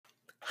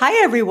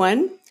Hi,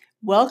 everyone.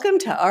 Welcome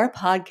to our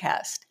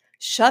podcast.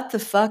 Shut the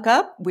fuck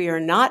up. We are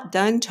not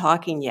done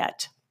talking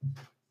yet.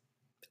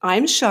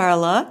 I'm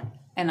Charla.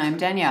 And I'm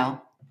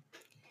Danielle.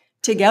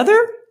 Together,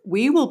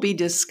 we will be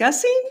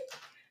discussing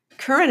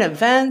current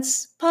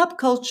events, pop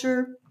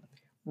culture,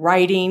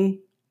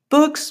 writing,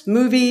 books,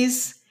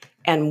 movies,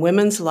 and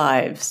women's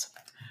lives.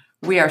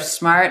 We are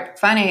smart,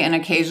 funny, and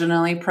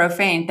occasionally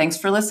profane. Thanks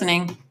for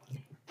listening.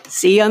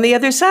 See you on the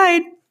other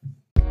side.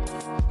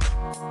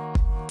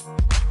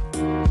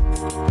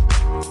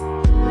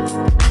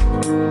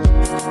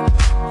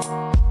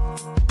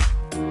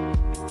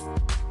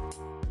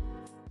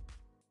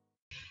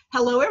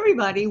 Hello,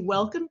 everybody.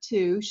 Welcome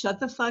to Shut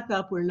the Fuck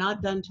Up. We're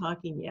not done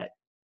talking yet.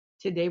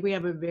 Today we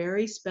have a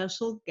very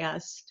special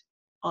guest,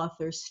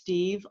 author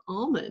Steve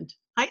Almond.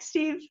 Hi,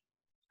 Steve.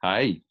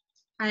 Hi.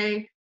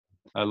 Hi.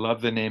 I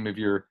love the name of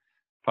your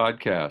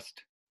podcast.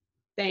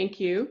 Thank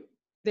you.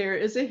 There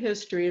is a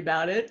history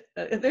about it.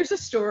 There's a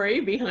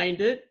story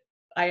behind it.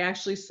 I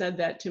actually said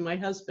that to my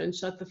husband,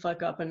 shut the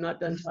fuck up. I'm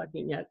not done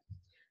talking yet.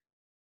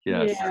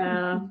 Yes.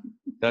 Yeah.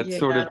 That's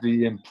sort of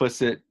the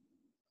implicit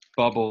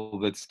bubble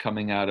that's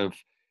coming out of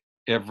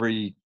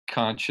every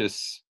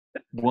conscious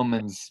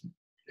woman's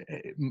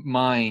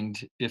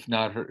mind, if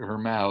not her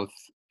mouth,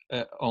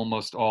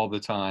 almost all the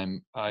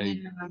time. I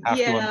have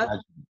to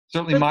imagine.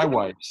 Certainly my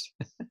wife's.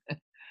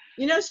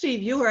 You know,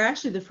 Steve, you were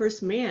actually the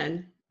first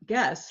man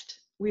guest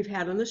we've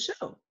had on the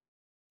show.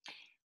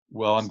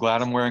 Well, I'm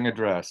glad I'm wearing a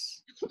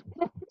dress.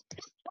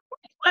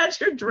 Glad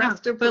you're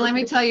dressed. But let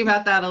me tell you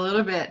about that a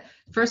little bit.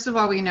 First of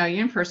all, we know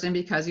you in person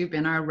because you've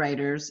been our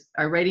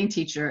writing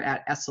teacher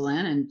at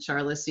Esalen, and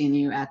Charla's seen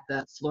you at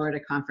the Florida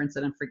conference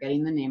that I'm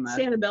forgetting the name of.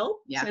 Sanibel.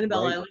 Yeah.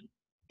 Sanibel Island.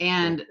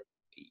 And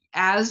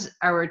as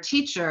our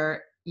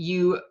teacher,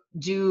 you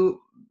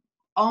do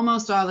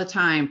almost all the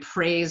time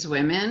praise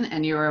women,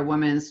 and you're a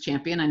women's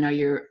champion. I know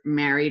you're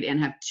married and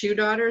have 2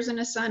 daughters and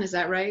a son. Is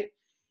that right?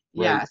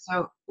 Yeah.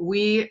 So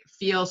we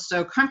feel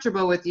so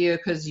comfortable with you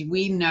because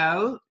we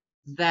know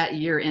that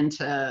you're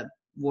into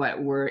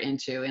what we're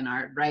into in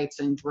our rights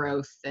and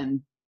growth and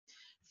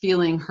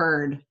feeling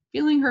heard.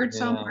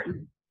 So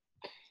important.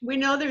 We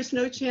know there's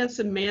no chance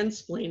of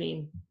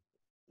mansplaining.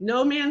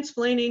 No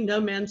mansplaining,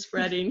 no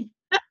manspreading.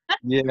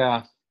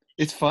 Yeah.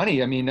 It's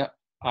funny. I mean,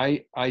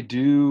 I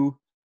do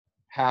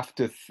have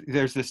to,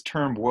 there's this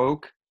term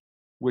woke,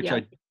 which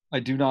I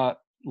do not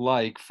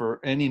like for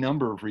any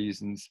number of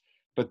reasons.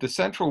 But the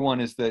central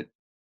one is that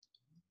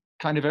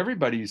kind of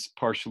everybody's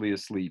partially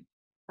asleep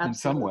in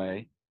some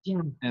way.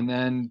 Yeah. And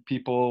then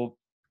people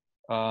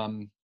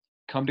come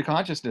to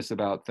consciousness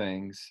about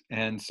things.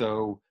 And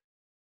so,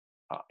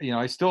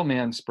 I still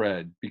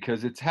manspread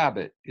because it's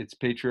habit. It's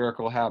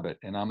patriarchal habit.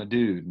 And I'm a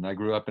dude. And I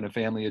grew up in a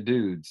family of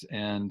dudes.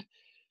 And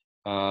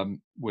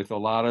with a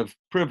lot of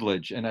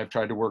privilege, and I've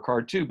tried to work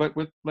hard too, but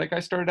I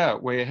started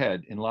out way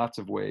ahead in lots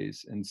of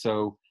ways. And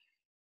so,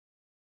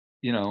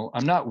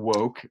 I'm not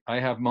woke. I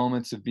have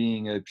moments of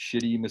being a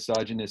shitty,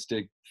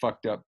 misogynistic,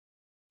 fucked up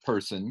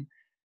person.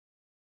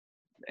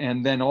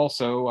 And then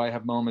also I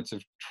have moments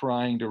of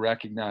trying to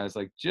recognize,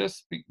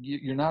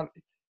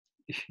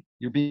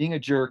 you're being a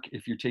jerk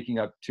if you're taking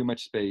up too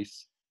much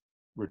space,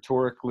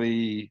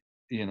 rhetorically,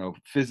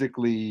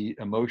 physically,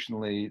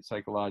 emotionally,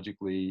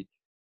 psychologically,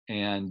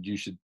 and you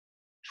should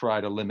try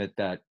to limit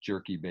that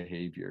jerky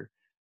behavior.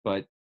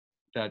 But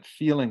that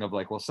feeling of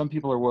some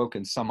people are woke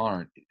and some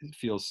aren't, it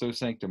feels so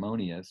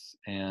sanctimonious,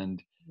 and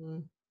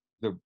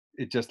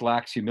it just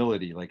lacks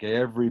humility. Like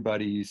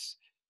everybody's,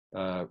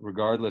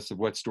 regardless of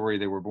what story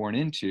they were born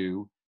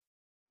into,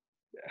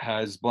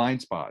 has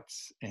blind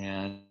spots,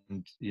 and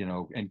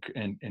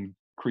and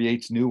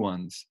creates new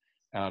ones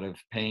out of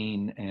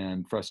pain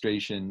and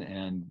frustration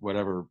and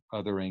whatever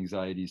other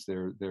anxieties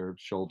they're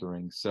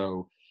shouldering.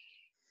 So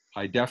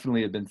I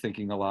definitely have been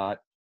thinking a lot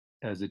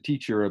as a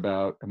teacher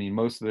about,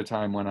 most of the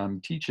time when I'm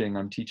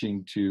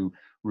teaching to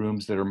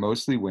rooms that are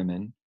mostly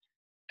women,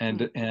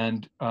 and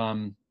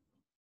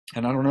I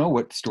don't know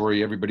what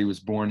story everybody was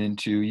born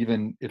into,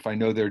 even if I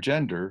know their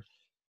gender.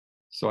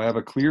 So I have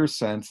a clear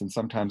sense, and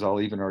sometimes I'll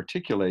even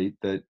articulate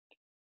that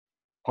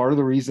part of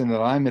the reason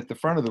that I'm at the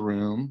front of the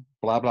room,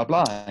 blah, blah,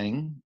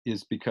 blahing,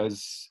 is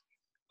because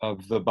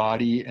of the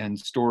body and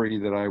story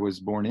that I was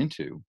born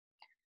into.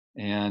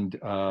 And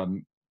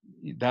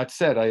that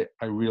said,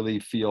 I really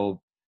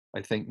feel,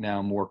 I think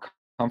now, more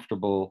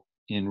comfortable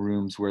in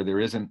rooms where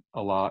there isn't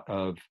a lot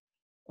of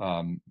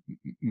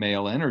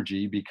male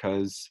energy,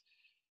 because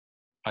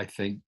I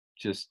think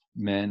just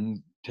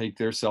men take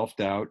their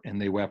self-doubt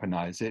and they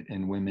weaponize it,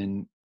 and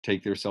women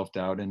take their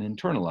self-doubt and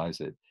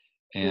internalize it.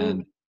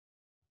 And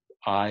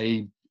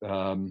I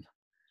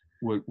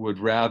would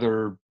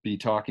rather be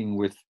talking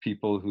with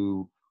people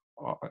who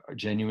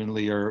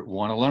genuinely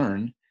want to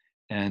learn,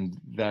 and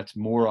that's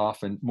more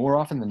often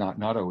than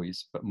not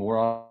always, but more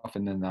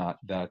often than not,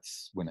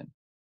 that's women.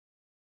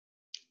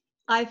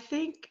 I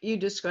think you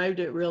described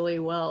it really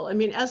well. I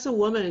mean, as a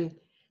woman,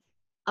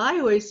 I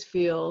always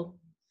feel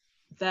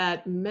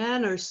that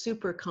men are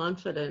super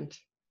confident,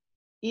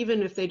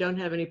 even if they don't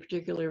have any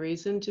particular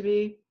reason to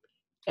be.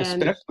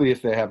 And, especially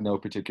if they have no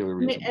particular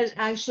reason. and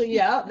actually,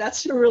 yeah,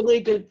 that's a really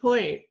good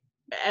point.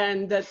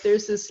 And that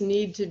there's this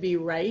need to be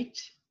right.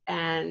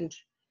 And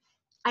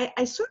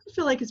I sort of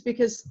feel like it's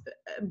because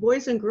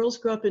boys and girls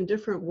grow up in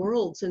different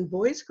worlds, and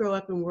boys grow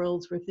up in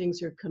worlds where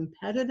things are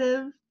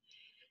competitive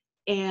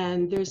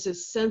and there's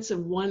this sense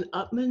of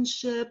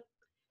one-upmanship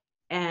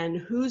and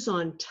who's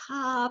on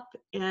top.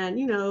 And,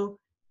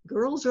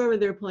 girls are over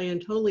there playing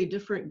totally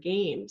different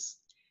games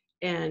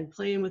and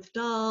playing with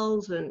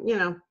dolls. And,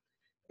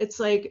 it's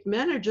like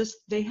men are just,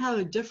 they have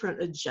a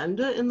different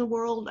agenda in the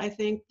world, I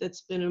think,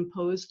 that's been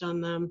imposed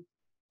on them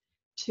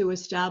to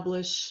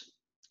establish,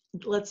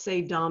 let's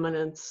say,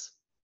 dominance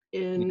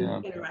in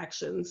Yeah.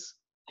 interactions,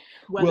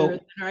 whether Well,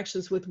 it's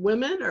interactions with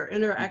women or yeah.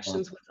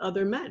 interactions with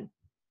other men.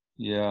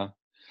 Yeah.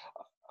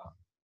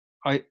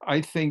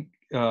 I think,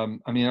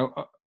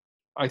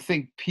 I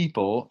think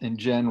people in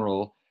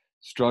general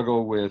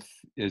struggle with,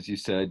 as you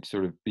said,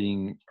 sort of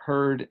being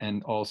heard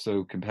and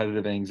also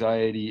competitive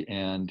anxiety.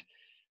 And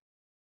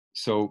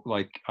so,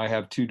 like, I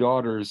have two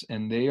daughters,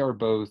 and they are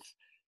both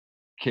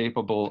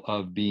capable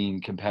of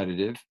being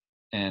competitive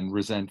and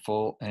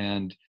resentful.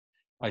 And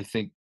I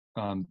think,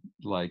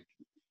 like,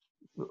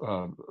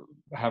 uh,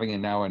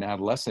 having now an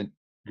adolescent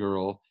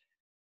girl,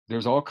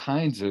 there's all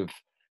kinds of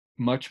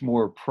much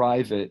more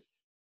private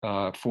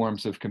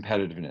forms of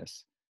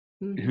competitiveness.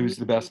 Hmm. Who's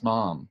the best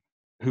mom?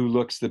 Who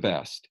looks the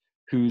best?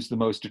 Who's the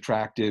most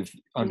attractive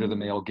under the Hmm.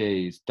 male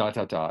gaze? Dot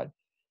dot dot.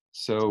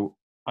 So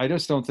I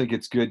just don't think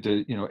it's good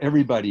to,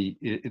 everybody.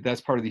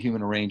 That's part of the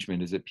human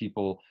arrangement, is that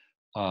people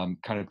kind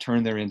of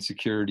turn their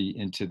insecurity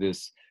into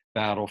this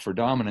battle for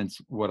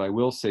dominance. What I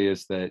will say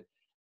is that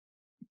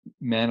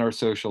men are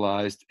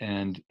socialized,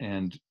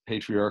 and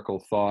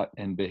patriarchal thought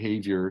and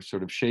behavior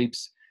sort of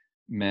shapes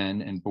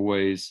men and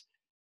boys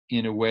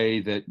in a way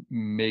that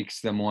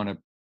makes them want to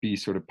be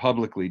sort of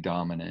publicly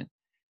dominant.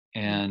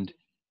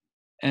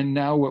 And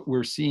now what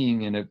we're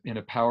seeing in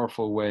a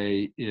powerful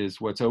way is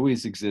what's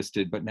always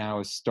existed but now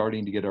is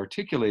starting to get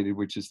articulated,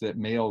 which is that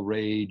male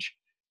rage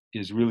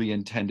is really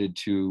intended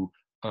to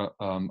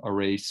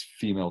erase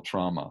female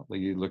trauma.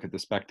 Like, you look at the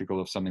spectacle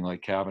of something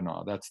like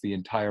Kavanaugh, that's the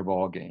entire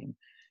ball game.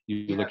 You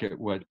Yeah. look at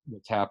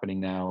what's happening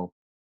now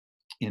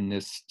in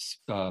this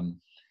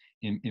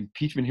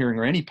impeachment hearing,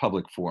 or any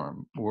public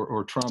forum,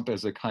 or Trump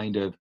as a kind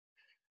of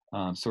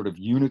sort of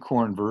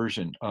unicorn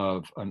version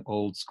of an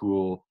old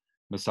school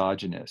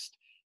misogynist.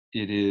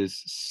 It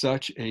is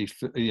such a,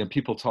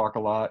 people talk a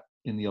lot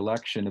in the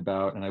election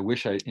about, and I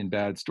wish in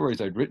Bad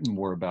Stories I'd written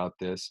more about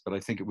this, but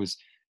I think it was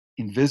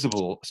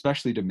invisible,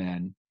 especially to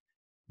men,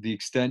 the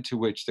extent to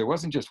which there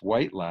wasn't just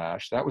white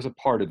lash, that was a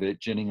part of it,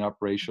 ginning up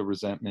racial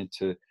resentment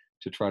to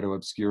try to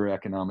obscure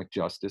economic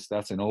justice.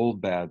 That's an old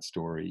bad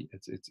story.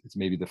 It's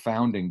maybe the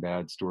founding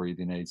bad story of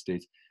the United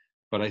States.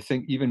 But I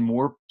think even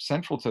more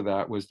central to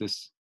that was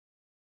this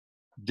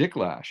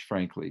dicklash,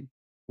 frankly,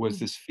 was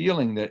this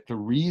feeling that the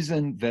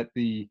reason that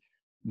the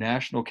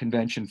National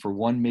Convention for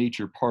one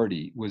major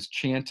party was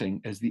chanting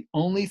as the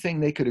only thing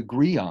they could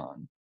agree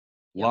on,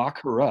 Yep.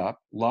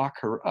 lock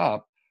her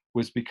up,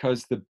 was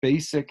because the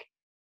basic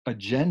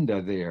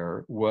agenda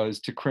there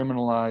was to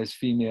criminalize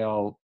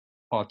female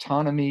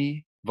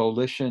autonomy,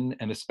 volition,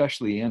 and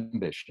especially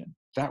ambition.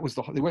 That was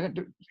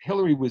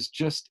Hillary was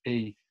just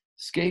a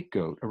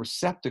scapegoat, a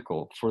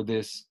receptacle for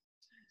this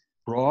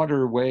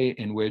broader way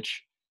in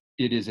which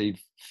it is a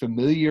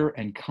familiar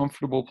and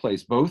comfortable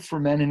place, both for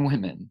men and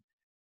women,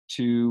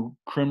 to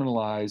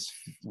criminalize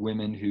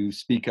women who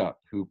speak up,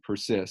 who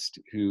persist,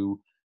 who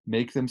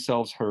make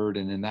themselves heard,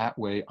 and in that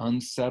way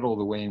unsettle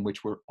the way in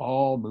which we're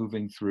all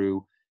moving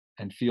through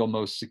and feel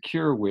most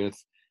secure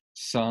with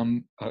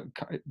some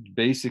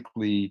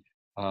basically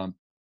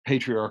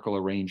patriarchal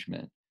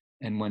arrangement.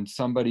 And when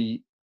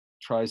somebody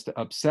tries to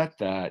upset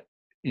that,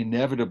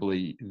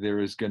 inevitably there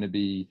is going to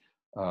be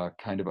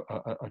kind of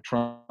a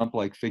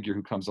Trump-like figure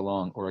who comes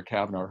along, or a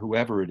Kavanaugh, or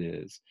whoever it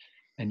is.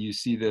 And you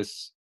see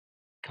this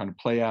kind of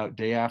play out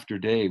day after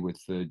day with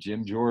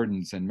Jim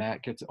Jordans and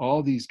Matt Gaetz,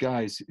 all these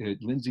guys,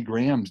 Lindsey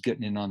Graham's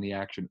getting in on the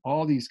action,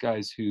 all these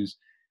guys whose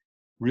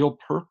real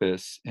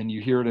purpose, and you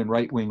hear it in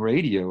right-wing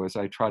radio as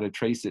I try to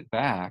trace it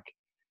back,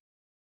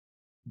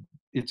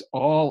 it's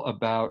all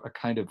about a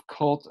kind of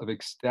cult of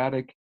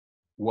ecstatic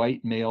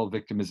white male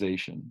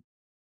victimization,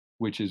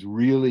 which is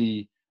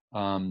really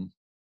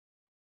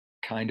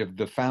kind of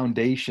the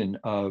foundation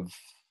of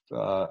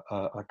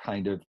a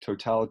kind of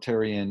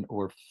totalitarian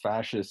or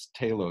fascist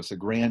telos, a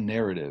grand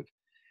narrative,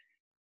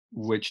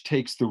 which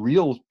takes the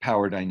real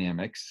power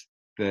dynamics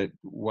that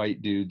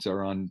white dudes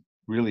are on,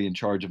 really in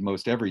charge of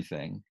most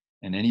everything,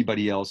 and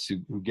anybody else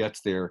who gets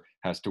there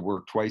has to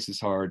work twice as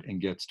hard and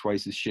gets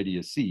twice as shitty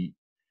a seat.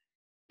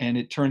 And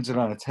it turns it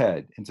on its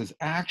head and says,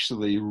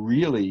 actually,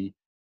 really,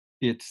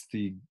 it's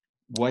the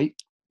white,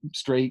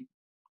 straight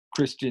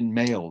Christian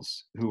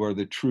males who are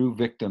the true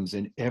victims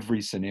in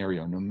every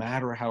scenario, no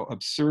matter how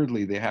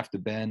absurdly they have to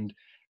bend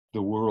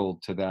the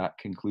world to that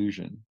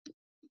conclusion.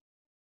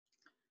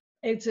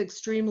 It's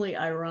extremely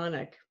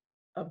ironic,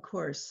 of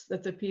course,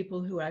 that the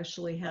people who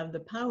actually have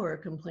the power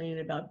complain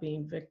about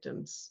being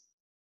victims.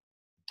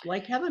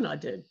 like Kavanaugh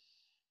did.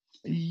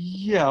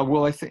 Yeah,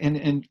 well, I think,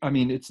 and I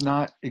mean, it's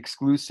not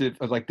exclusive.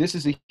 Like, this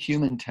is a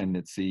human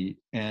tendency,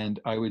 and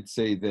I would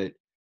say that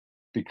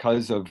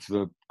because of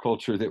the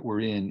culture that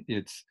we're in,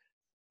 it's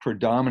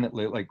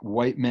predominantly like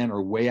white men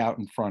are way out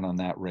in front on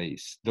that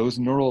race. Those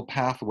neural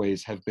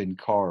pathways have been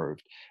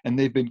carved, and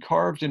they've been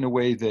carved in a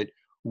way that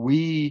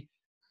we,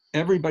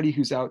 everybody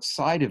who's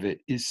outside of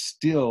it, is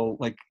still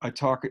like, I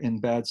talk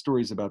in Bad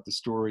Stories about the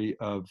story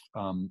of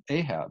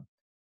Ahab,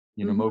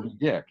 Mm-hmm. Moby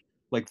Dick.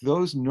 Like,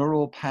 those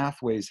neural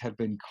pathways have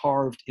been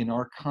carved in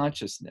our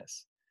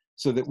consciousness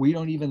so that we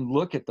don't even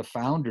look at the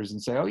founders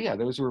and say, oh yeah,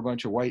 those were a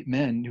bunch of white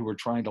men who were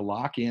trying to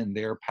lock in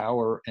their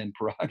power and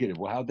prerogative.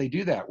 Well, how'd they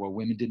do that? Well,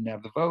 women didn't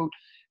have the vote,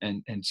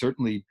 and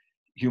certainly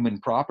human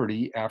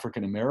property,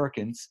 African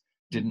Americans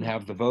didn't Mm-hmm.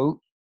 have the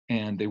vote,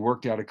 and they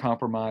worked out a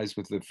compromise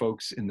with the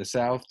folks in the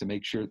South to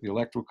make sure the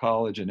Electoral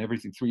College and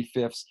everything,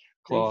 3/5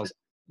 clause,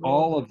 Rule.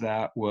 all of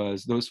that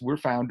was, those were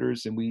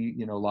founders, and we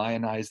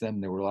lionize them.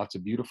 There were lots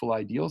of beautiful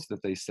ideals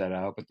that they set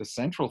out, but the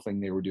central thing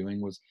they were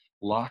doing was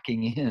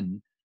locking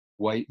in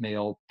white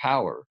male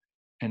power,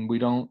 and we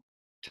don't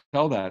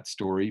tell that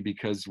story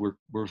because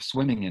we're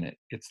swimming in it.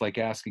 It's like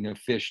asking a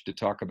fish to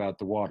talk about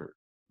the water.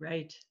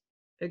 Right.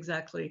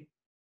 Exactly.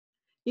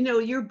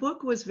 Your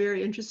book was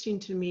very interesting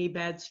to me,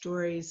 Bad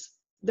Stories.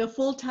 The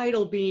full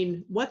title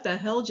being "What the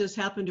Hell Just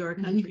Happened to Our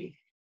Country?"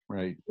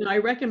 Right. I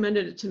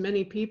recommended it to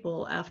many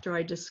people after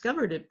I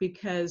discovered it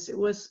because it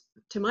was,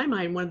 to my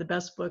mind, one of the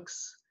best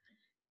books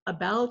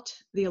about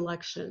the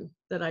election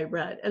that I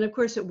read. And of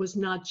course, it was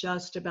not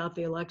just about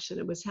the election.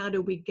 It was, how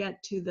do we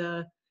get to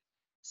the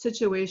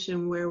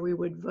situation where we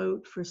would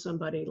vote for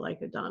somebody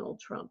like a Donald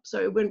Trump?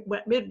 So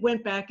it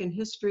went back in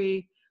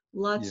history,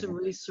 lots Yeah. of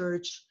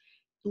research,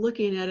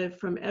 looking at it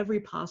from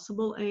every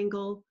possible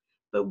angle.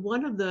 But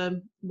one of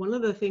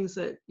the things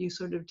that you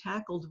sort of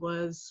tackled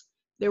was,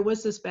 there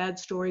was this bad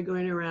story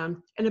going around,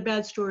 and a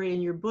bad story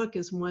in your book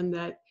is one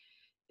that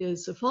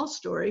is a false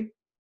story.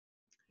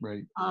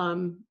 Right.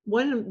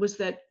 One was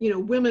that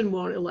women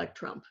won't elect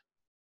Trump,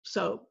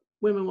 so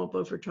women won't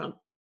vote for Trump.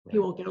 He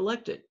Right. won't get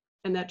elected,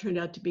 and that turned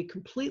out to be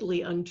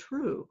completely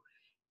untrue.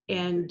 Right.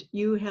 And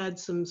you had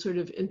some sort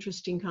of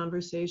interesting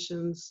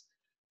conversations.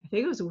 I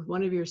think it was with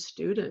one of your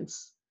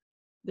students.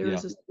 There Yeah.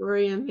 was a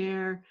story in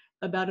there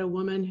about a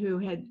woman who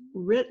had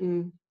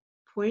written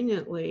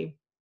poignantly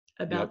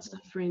Yep. about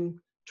suffering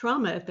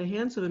trauma at the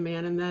hands of a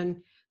man, and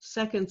then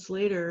seconds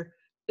later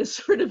is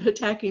sort of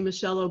attacking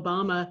Michelle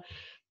Obama.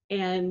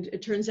 And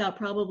it turns out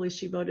probably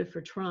she voted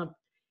for Trump.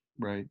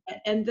 Right.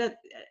 And that,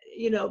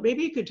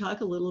 maybe you could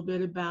talk a little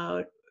bit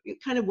about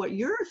kind of what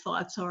your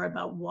thoughts are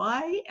about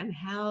why and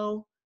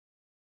how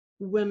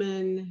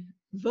women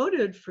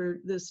voted for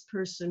this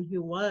person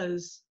who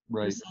was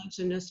Right.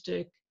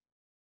 misogynistic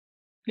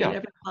in Yeah.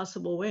 every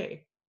possible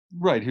way.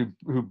 Right.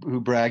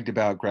 Who bragged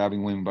about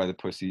grabbing women by the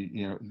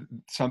pussy,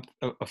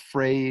 a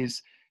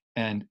phrase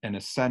and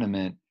a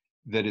sentiment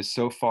that is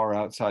so far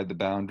outside the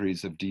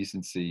boundaries of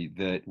decency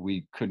that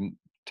we couldn't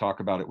talk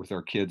about it with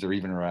our kids or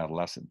even our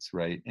adolescents,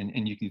 right?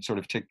 And you can sort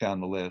of tick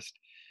down the list.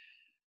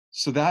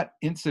 So that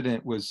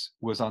incident was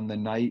on the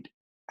night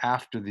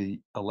after the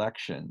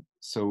election.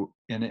 So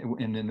in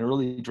an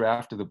early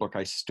draft of the book,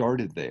 I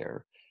started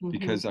there Mm-hmm.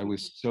 because I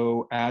was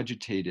so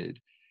agitated.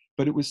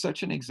 But it was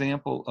such an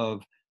example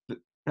of the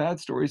Bad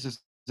Stories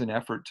is an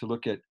effort to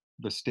look at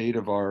the state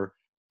of our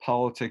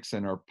politics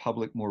and our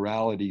public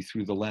morality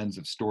through the lens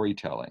of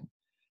storytelling.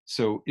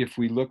 So if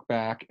we look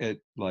back at,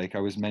 like I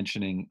was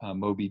mentioning,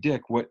 Moby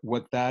Dick,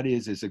 what that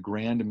is a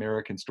grand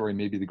American story,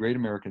 maybe the great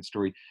American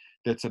story,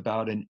 that's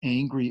about an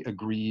angry,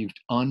 aggrieved,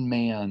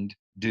 unmanned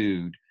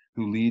dude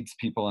who leads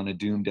people on a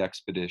doomed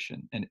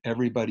expedition. And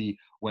everybody,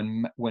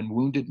 when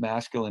wounded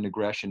masculine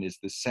aggression is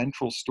the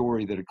central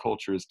story that a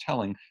culture is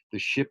telling, the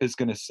ship is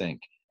going to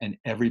sink and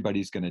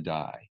everybody's going to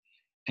die.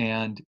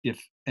 And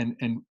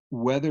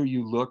whether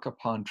you look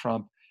upon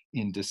Trump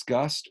in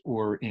disgust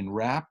or in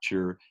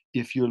rapture,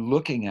 if you're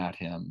looking at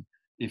him,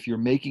 if you're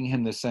making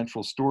him the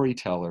central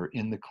storyteller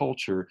in the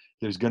culture,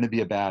 there's going to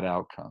be a bad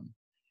outcome.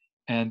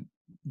 And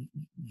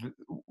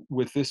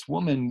with this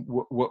woman,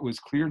 what was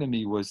clear to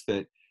me was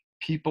that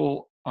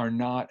people are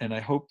not, and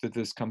I hope that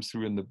this comes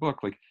through in the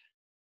book, like,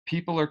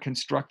 people are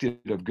constructed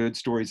of good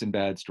stories and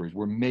bad stories.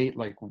 We're made,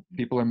 like,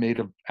 people are made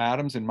of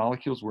atoms and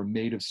molecules. We're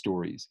made of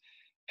stories.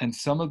 And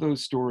some of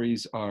those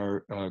stories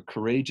are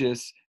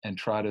courageous and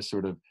try to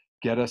sort of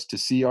get us to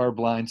see our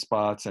blind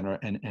spots and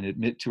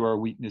admit to our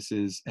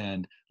weaknesses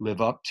and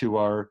live up to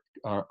our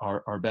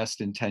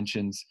best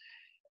intentions.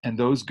 And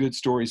those good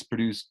stories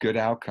produce good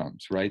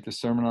outcomes, right? The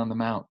Sermon on the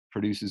Mount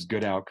produces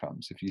good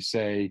outcomes. If you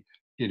say,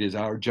 it is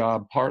our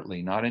job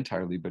partly, not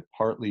entirely, but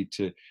partly,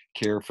 to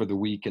care for the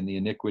weak and the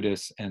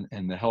iniquitous and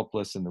the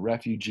helpless and the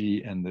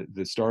refugee and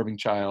the starving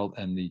child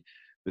and the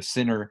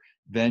sinner,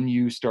 then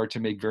you start to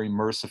make very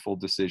merciful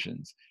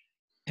decisions.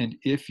 And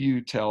if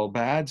you tell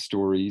bad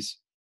stories,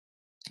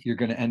 you're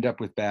going to end up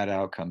with bad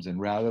outcomes. And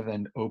rather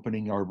than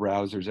opening our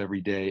browsers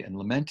every day and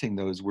lamenting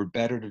those, we're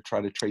better to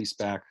try to trace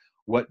back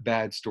what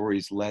bad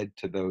stories led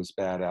to those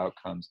bad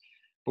outcomes.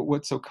 But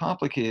what's so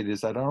complicated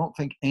is that I don't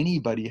think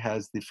anybody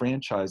has the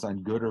franchise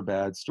on good or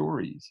bad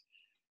stories.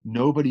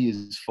 Nobody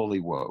is fully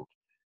woke.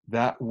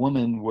 That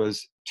woman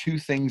was two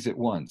things at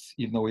once,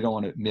 even though we don't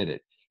want to admit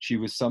it. She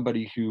was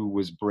somebody who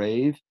was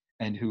brave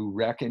and who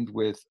reckoned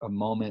with a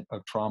moment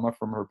of trauma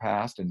from her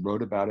past and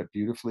wrote about it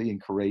beautifully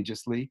and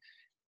courageously,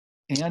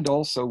 and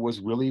also was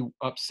really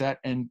upset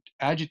and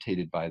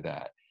agitated by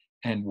that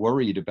and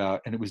worried about,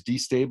 and it was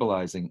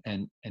destabilizing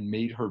and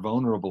made her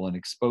vulnerable and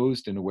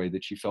exposed in a way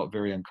that she felt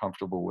very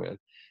uncomfortable with.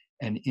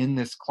 And in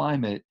this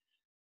climate,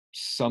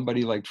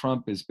 somebody like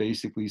Trump is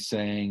basically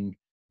saying,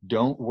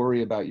 don't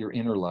worry about your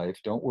inner life,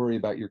 don't worry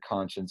about your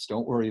conscience,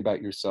 don't worry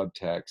about your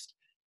subtext.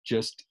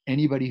 Just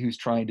anybody who's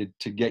trying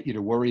to get you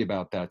to worry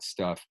about that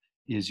stuff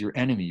is your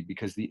enemy,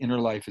 because the inner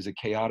life is a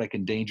chaotic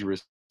and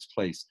dangerous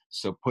place.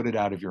 So put it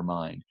out of your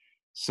mind.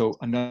 So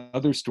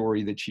another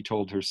story that she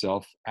told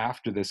herself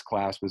after this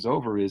class was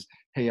over is,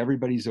 hey,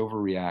 everybody's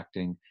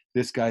overreacting.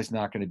 This guy's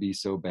not going to be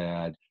so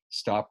bad.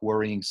 Stop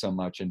worrying so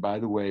much. And by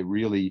the way,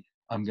 really,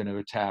 I'm going to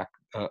attack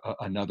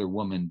another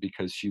woman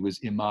because she was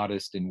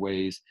immodest in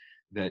ways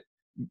that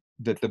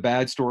the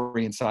bad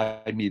story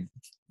inside me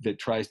that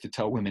tries to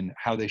tell women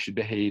how they should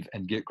behave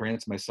and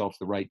grants myself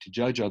the right to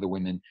judge other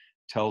women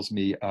tells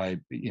me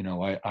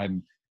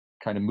I'm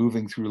kind of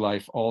moving through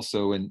life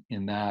also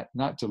in that,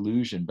 not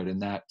delusion, but in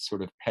that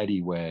sort of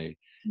petty way.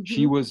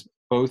 She was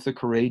both a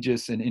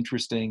courageous and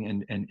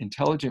interesting and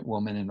intelligent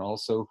woman, and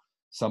also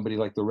somebody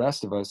like the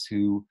rest of us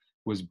who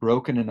was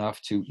broken enough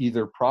to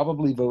either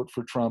probably vote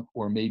for Trump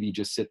or maybe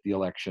just sit the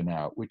election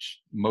out, which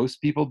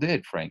most people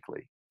did,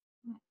 frankly.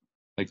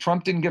 Like,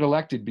 Trump didn't get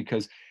elected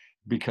because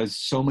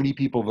so many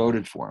people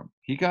voted for him.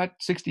 He got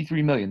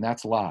 63 million,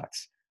 that's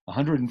lots.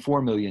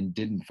 104 million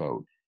didn't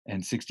vote,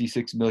 and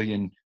 66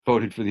 million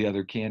voted for the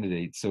other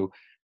candidate. So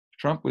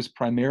Trump was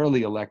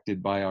primarily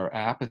elected by our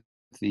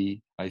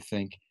apathy, I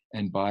think,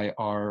 and by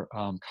our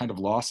kind of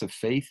loss of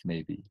faith,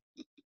 maybe.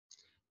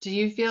 Do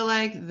you feel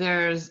like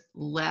there's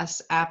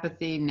less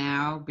apathy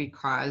now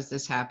because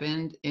this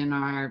happened in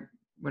our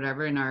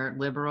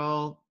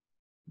liberal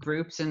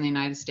groups in the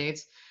United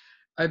States?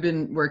 I've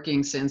been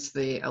working since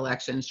the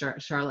election.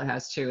 Charlotte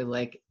has too,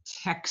 like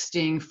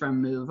texting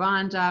from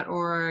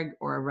MoveOn.org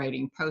or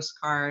writing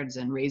postcards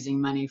and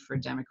raising money for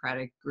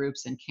Democratic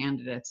groups and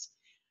candidates.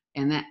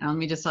 And that, let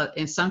me just,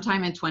 and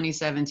sometime in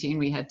 2017,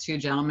 we had two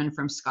gentlemen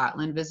from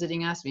Scotland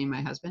visiting us, me and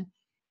my husband,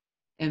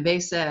 and they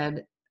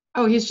said,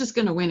 "Oh, he's just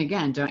going to win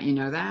again. Don't you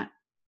know that?"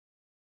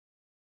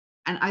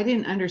 And I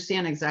didn't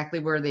understand exactly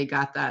where they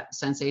got that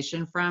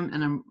sensation from,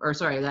 and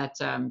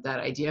that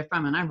idea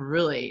from, and I'm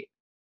really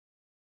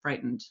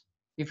frightened.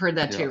 You've heard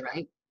that Yeah. too,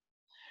 right?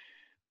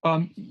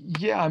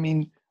 Yeah, I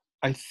mean,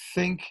 I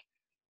think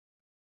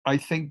I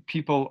think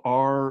people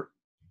are.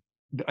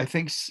 I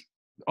think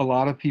a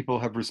lot of people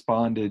have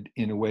responded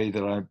in a way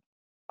that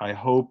I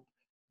hope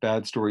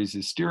Bad Stories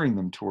is steering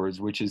them towards,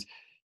 which is,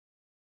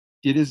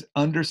 it is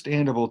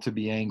understandable to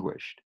be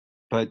anguished,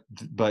 but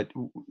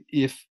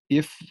if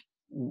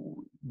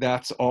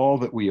that's all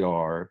that we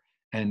are,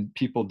 and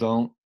people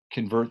don't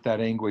convert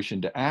that anguish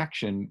into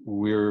action,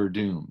 we're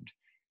doomed.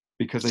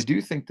 Because I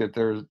do think that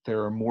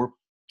there are more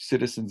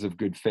citizens of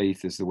good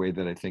faith, is the way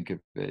that I think of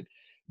it,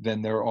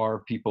 than there are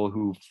people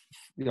who,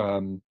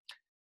 um,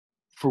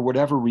 for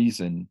whatever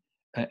reason,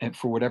 and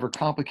for whatever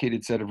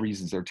complicated set of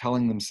reasons, are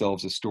telling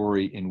themselves a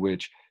story in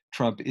which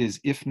Trump is,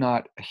 if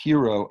not a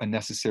hero, a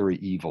necessary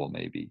evil,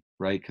 maybe,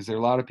 right? Because there are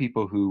a lot of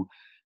people who,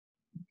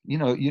 you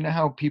know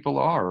how people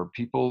are.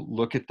 People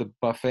look at the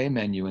buffet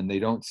menu and they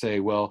don't say,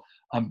 well,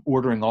 I'm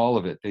ordering all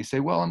of it. They say,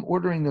 well, I'm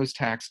ordering those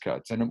tax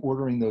cuts, and I'm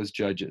ordering those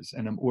judges,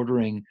 and I'm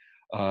ordering,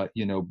 a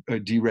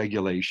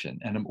deregulation,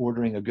 and I'm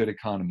ordering a good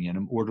economy, and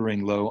I'm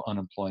ordering low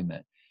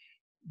unemployment.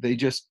 They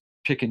just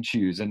pick and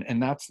choose,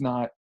 and that's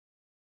not.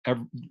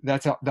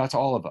 That's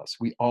all of us.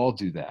 We all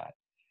do that.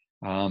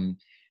 Um,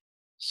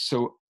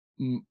 so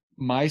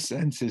my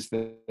sense is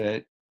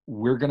that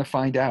we're going to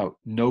find out.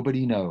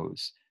 Nobody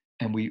knows,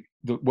 and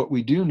what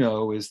we do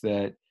know is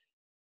that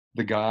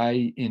the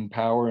guy in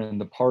power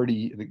and the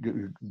party,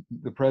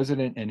 the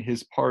president and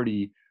his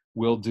party,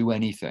 will do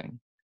anything.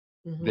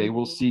 They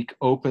will seek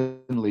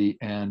openly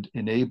and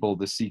enable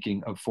the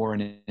seeking of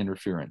foreign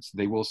interference.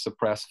 They will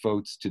suppress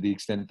votes to the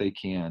extent they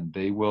can.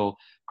 They will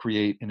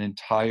create an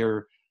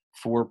entire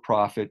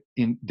for-profit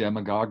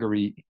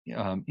demagoguery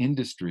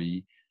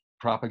industry,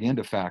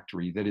 propaganda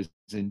factory that is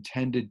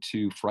intended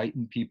to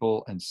frighten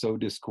people and sow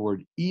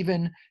discord,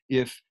 even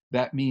if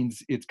that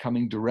means it's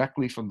coming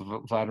directly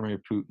from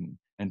Vladimir Putin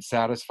and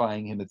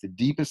satisfying him at the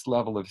deepest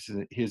level of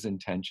his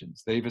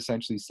intentions. They've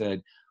essentially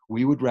said,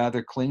 we would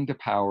rather cling to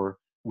power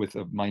with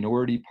a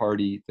minority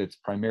party that's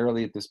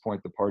primarily at this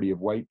point the party of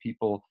white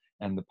people,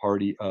 and the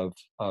party of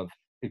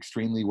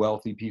extremely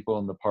wealthy people,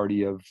 and the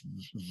party of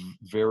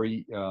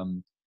very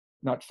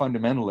not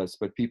fundamentalists,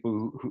 but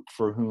people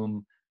for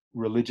whom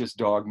religious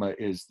dogma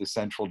is the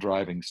central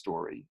driving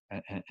story,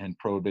 and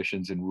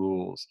prohibitions and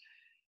rules.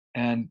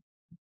 And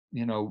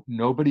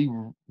nobody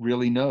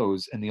really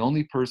knows, and the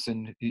only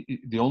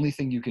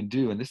thing you can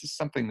do, and this is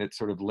something that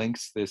sort of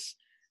links this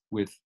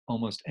with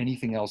almost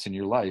anything else in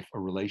your life, a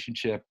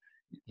relationship,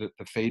 the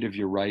fate of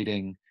your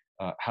writing,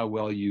 how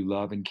well you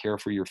love and care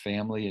for your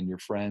family and your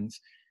friends.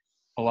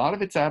 A lot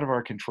of it's out of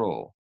our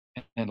control.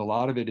 And a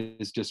lot of it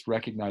is just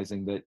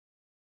recognizing that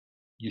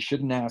you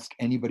shouldn't ask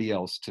anybody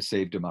else to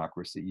save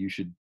democracy. You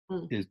should,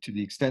 to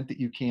the extent that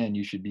you can,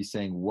 you should be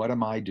saying, what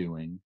am I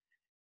doing?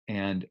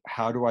 And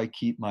how do I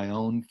keep my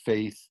own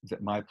faith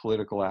that my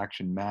political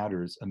action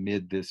matters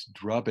amid this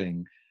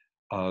drubbing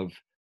of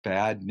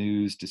bad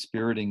news,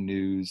 dispiriting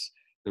news,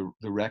 the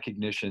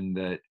recognition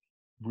that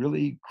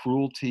really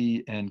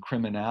cruelty and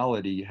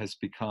criminality has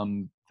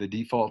become the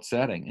default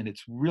setting. And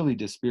it's really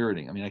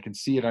dispiriting. I mean, I can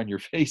see it on your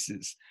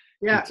faces.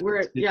 Yeah,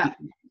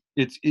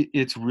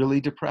 It's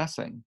really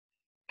depressing.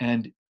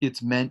 And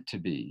it's meant to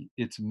be.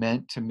 It's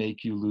meant to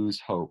make you lose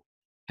hope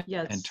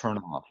and turn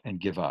off and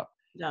give up.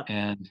 Yep.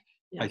 And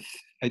Yep.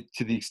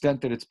 to the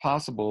extent that it's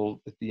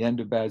possible, at the end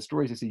of Bad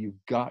Stories, I say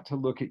you've got to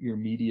look at your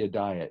media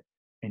diet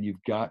and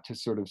you've got to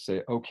sort of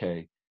say,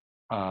 okay,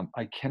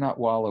 I cannot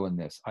wallow in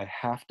this. I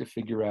have to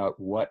figure out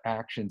what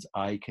actions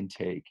I can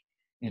take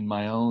in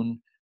my own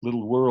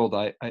little world.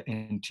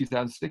 In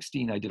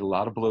 2016, I did a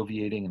lot of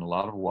bloviating and a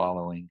lot of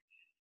wallowing.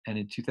 And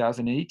in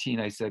 2018,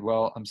 I said,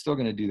 well, I'm still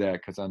going to do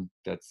that because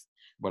that's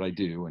what I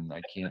do. And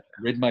I can't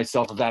rid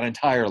myself of that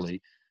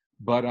entirely.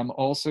 But I'm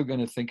also going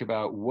to think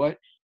about what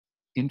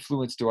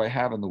influence do I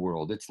have in the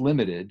world? It's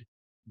limited,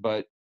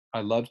 but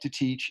I love to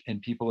teach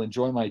and people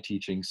enjoy my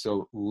teaching.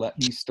 So let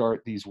me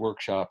start these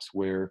workshops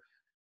where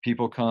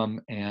people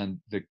come and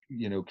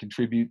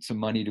contribute some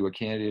money to a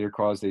candidate or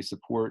cause they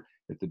support.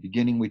 At the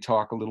beginning, we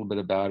talk a little bit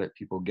about it.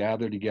 People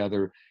gather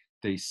together.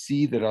 They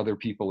see that other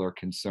people are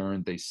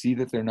concerned. They see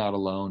that they're not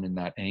alone in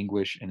that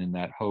anguish and in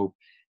that hope.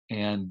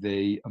 And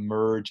they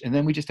emerge. And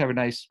then we just have a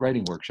nice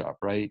writing workshop,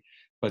 right?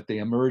 But they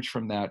emerge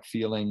from that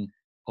feeling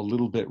a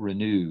little bit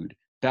renewed.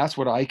 That's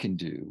what I can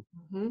do.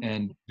 Mm-hmm.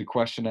 And the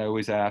question I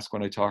always ask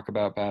when I talk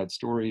about bad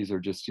stories or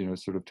just,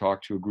 sort of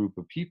talk to a group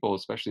of people,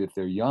 especially if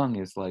they're young,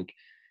 is like,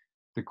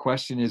 the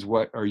question is,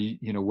 what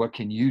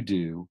can you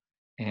do?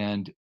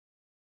 And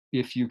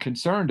if you're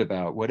concerned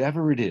about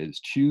whatever it is,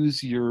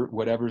 choose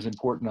whatever's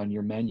important on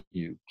your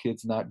menu.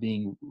 Kids not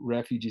being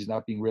refugees,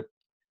 not being ripped,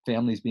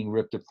 families being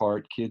ripped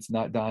apart, kids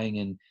not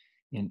dying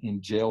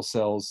in jail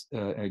cells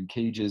and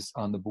cages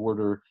on the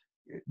border,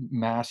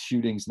 mass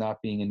shootings not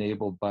being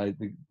enabled by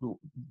the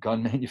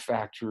gun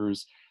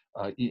manufacturers,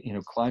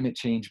 climate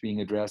change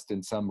being addressed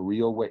in some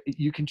real way.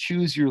 You can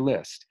choose your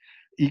list.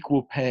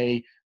 Equal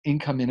pay,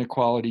 income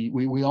inequality.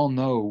 We all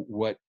know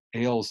what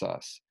ails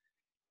us.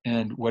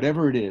 And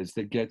whatever it is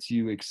that gets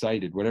you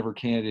excited, whatever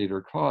candidate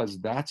or cause,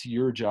 that's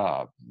your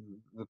job.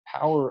 The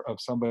power of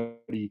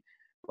somebody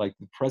like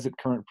the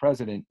current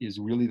president is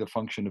really the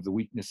function of the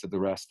weakness of the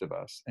rest of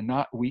us, and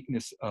not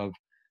weakness of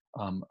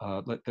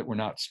that we're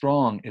not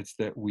strong. It's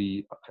that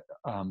we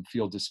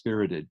feel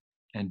dispirited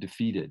and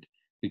defeated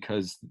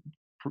because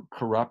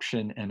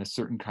corruption and a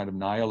certain kind of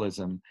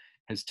nihilism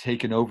has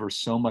taken over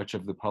so much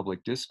of the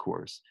public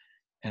discourse.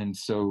 And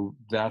so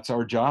that's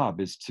our job,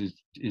 is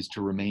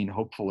to remain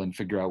hopeful and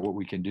figure out what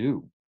we can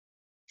do.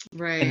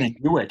 Right. And then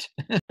do it.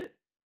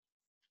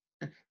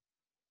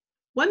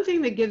 One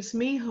thing that gives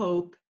me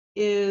hope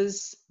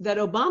is that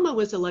Obama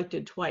was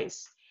elected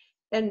twice.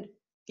 And,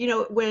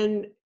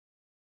 when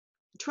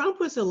Trump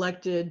was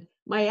elected,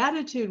 my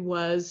attitude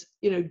was,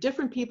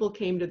 different people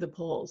came to the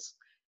polls.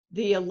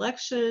 The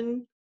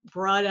election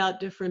brought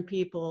out different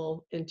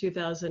people in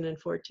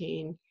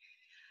 2014.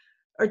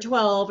 Or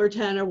 12 or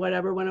 10 or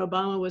whatever when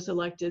Obama was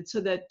elected.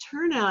 So that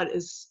turnout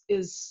is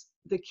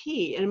the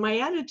key. And my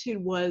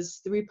attitude was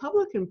the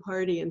Republican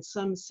Party, in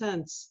some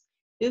sense,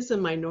 is a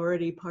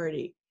minority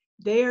party.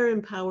 They are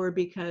in power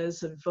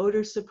because of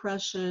voter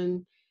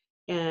suppression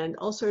and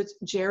all sorts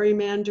of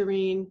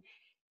gerrymandering.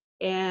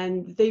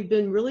 And they've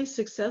been really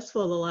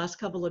successful the last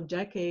couple of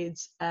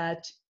decades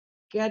at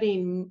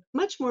getting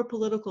much more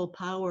political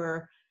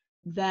power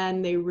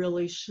than they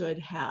really should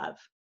have,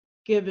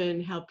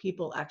 given how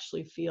people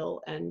actually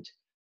feel and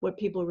what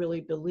people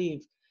really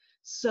believe.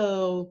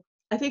 So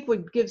I think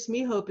what gives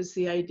me hope is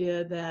the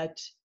idea that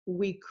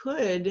we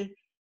could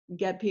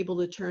get people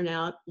to turn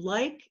out,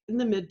 like in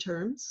the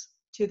midterms,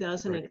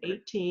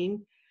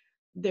 2018.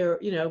 There,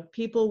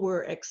 people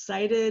were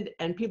excited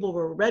and people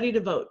were ready to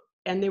vote,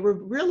 and they were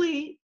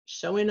really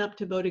showing up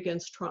to vote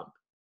against Trump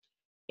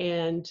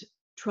and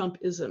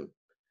Trumpism.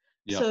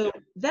 Yeah. So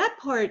that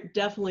part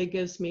definitely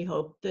gives me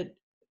hope that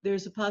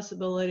there's a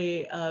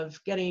possibility of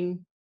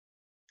getting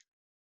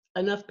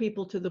enough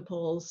people to the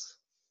polls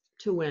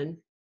to win,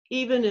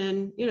 even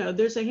in,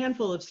 there's a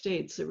handful of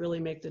states that really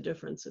make the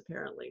difference,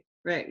 apparently.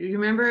 Right. You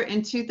remember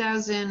in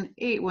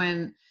 2008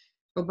 when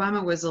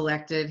Obama was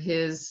elected,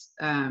 his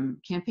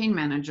campaign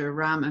manager,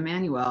 Rahm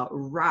Emanuel,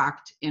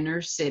 rocked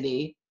inner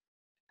city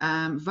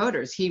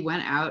voters. He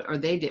went out, or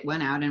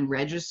went out and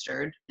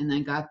registered, and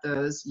then got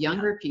those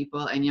younger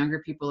people and younger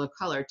people of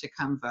color to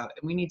come vote.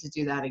 And we need to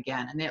do that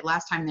again. And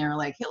last time they were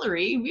like,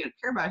 Hillary, we don't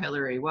care about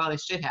Hillary. Well, they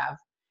should have.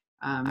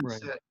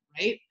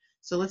 Right.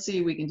 So let's see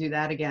if we can do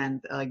that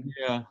again. Like,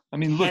 yeah. I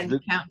mean, look,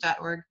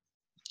 headcount.org.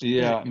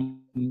 Yeah,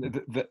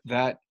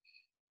 that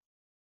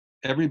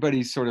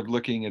everybody's sort of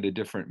looking at a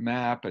different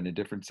map and a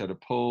different set of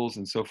polls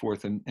and so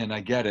forth, and I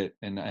get it,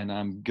 and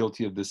I'm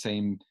guilty of the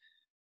same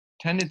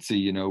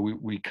tendency.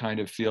 We kind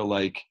of feel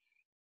like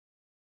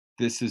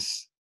this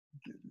is,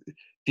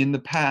 in the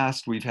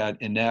past we've had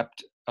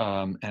inept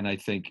and I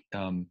think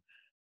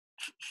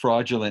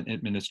fraudulent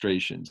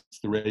administrations.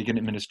 The Reagan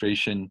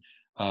administration,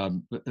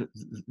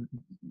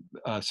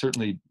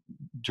 certainly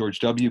George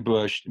W.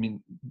 Bush. I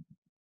mean,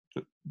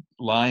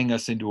 lying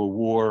us into a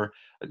war.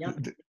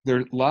 Yep. There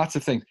are lots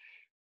of things.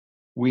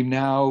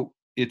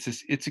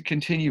 It's a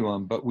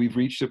continuum, but we've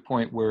reached a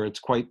point where it's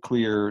quite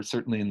clear,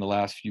 certainly in the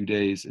last few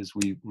days, as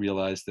we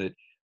realize that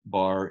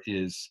Barr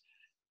is,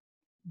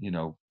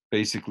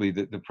 basically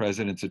the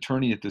president's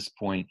attorney at this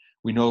point.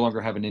 We no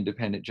longer have an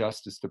independent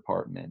Justice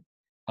Department.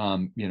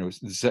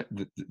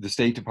 The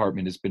State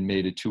Department has been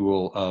made a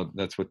tool of,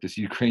 that's what this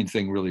Ukraine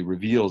thing really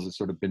reveals, it's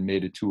sort of been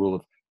made a tool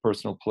of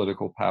personal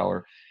political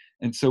power.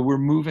 And so we're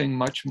moving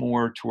much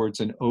more towards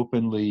an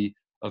openly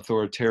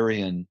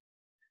authoritarian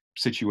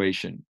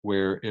situation,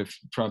 where if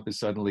Trump is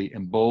suddenly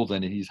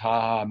emboldened and he's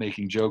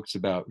making jokes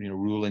about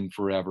ruling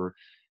forever,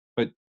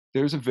 but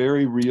there's a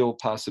very real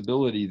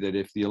possibility that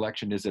if the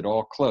election is at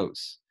all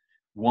close,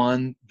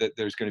 one, that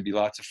there's going to be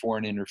lots of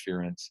foreign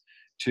interference,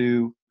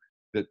 two,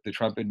 that the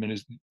Trump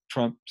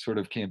sort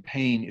of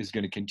campaign is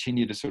going to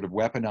continue to sort of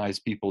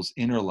weaponize people's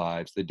inner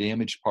lives, the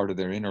damaged part of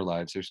their inner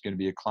lives. There's going to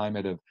be a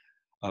climate of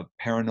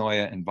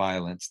paranoia and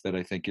violence that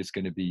I think is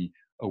going to be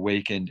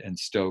awakened and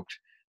stoked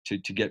to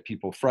get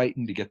people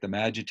frightened, to get them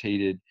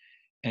agitated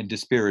and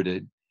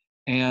dispirited.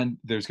 And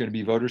there's going to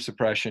be voter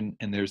suppression,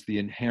 and there's the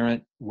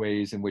inherent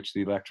ways in which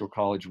the Electoral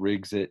College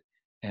rigs it,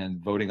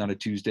 and voting on a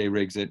Tuesday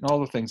rigs it, and all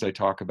the things I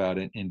talk about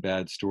in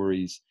Bad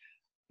Stories.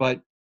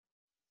 But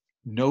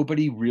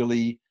nobody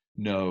really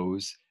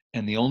knows,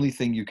 and the only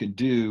thing you can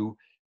do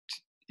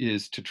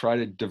is to try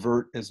to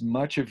divert as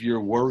much of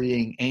your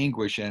worrying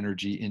anguish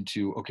energy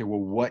into, okay, well,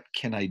 what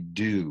can I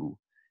do?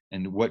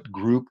 And what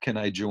group can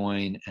I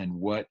join? And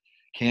what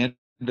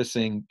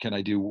canvassing can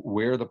I do?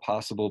 Where are the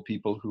possible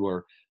people who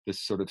are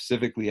this sort of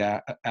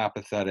civically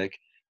apathetic?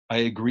 I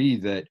agree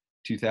that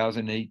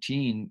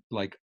 2018,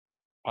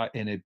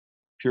 in a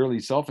purely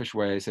selfish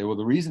way, I say, well,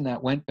 the reason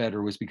that went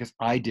better was because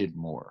I did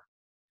more.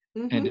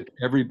 Mm-hmm. And if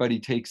everybody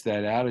takes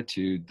that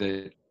attitude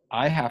that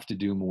I have to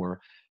do more,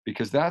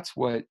 because that's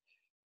what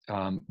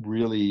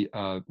really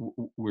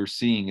we're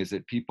seeing, is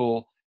that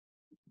people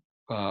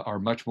are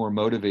much more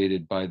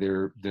motivated by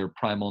their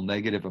primal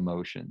negative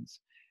emotions,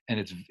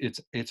 and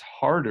it's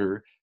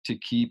harder to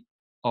keep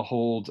a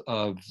hold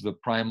of the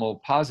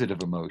primal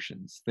positive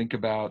emotions. Think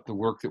about the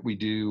work that we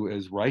do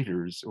as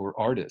writers or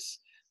artists.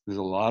 There's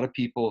a lot of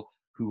people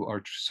who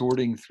are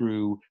sorting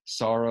through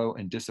sorrow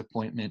and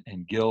disappointment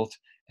and guilt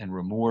and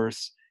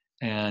remorse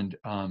and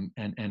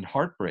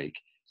heartbreak.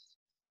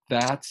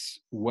 That's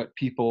what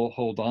people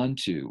hold on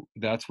to.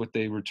 That's what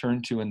they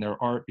return to in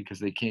their art, because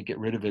they can't get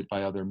rid of it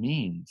by other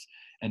means.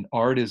 And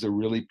art is a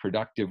really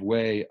productive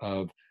way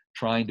of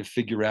trying to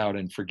figure out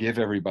and forgive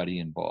everybody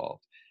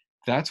involved.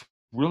 That's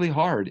really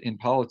hard in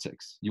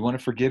politics. You want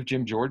to forgive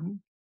Jim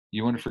Jordan?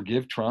 You want to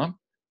forgive Trump?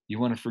 You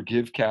want to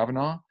forgive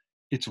Kavanaugh?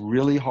 It's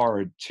really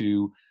hard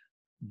to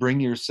bring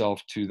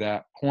yourself to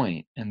that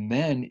point. And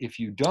then if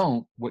you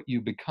don't, what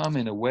you become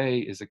in a way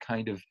is a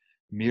kind of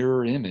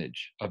mirror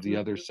image of the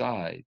other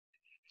side.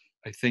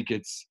 I think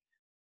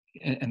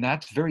and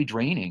that's very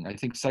draining. I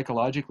think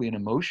psychologically and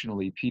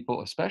emotionally,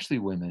 people, especially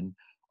women,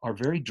 are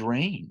very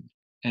drained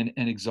and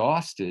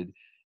exhausted.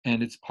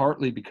 And it's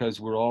partly because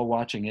we're all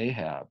watching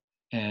Ahab,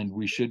 and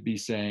we should be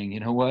saying,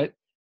 you know what,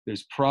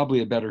 there's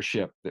probably a better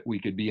ship that we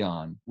could be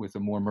on with a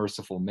more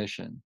merciful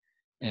mission.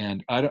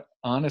 And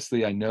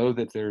honestly, I know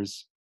that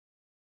there's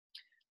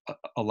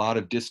a lot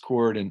of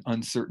discord and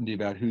uncertainty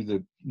about who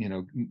the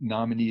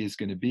nominee is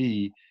going to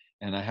be,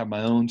 and I have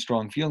my own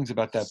strong feelings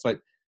about that. But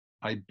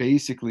I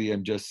basically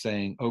am just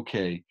saying,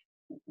 okay,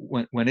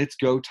 when it's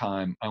go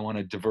time, I want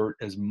to divert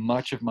as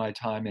much of my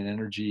time and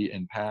energy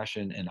and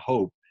passion and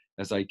hope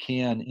as I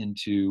can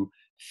into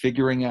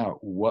figuring out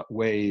what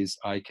ways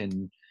I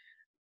can,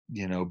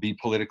 be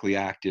politically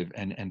active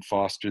and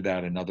foster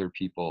that in other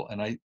people. And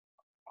I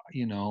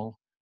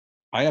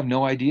have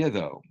no idea,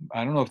 though.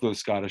 I don't know if those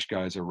Scottish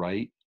guys are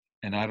right,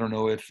 and I don't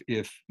know if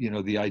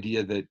the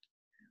idea that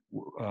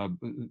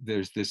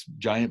there's this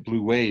giant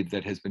blue wave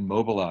that has been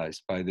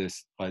mobilized by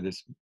this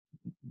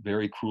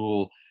very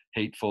cruel,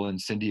 hateful,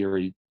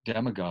 incendiary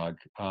demagogue.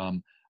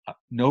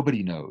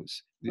 Nobody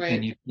knows, Right.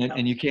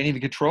 and you can't even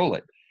control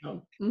it.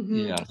 Oh.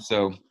 Mm-hmm. Yeah.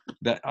 So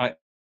that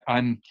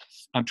I'm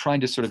trying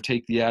to sort of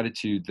take the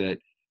attitude that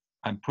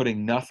I'm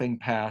putting nothing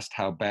past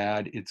how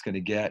bad it's going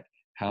to get,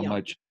 how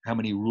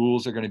many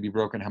rules are going to be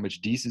broken, how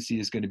much decency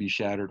is going to be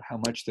shattered, how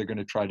much they're going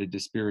to try to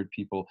dispirit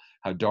people,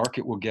 how dark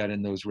it will get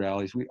in those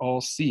rallies. We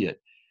all see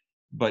it.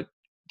 But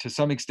to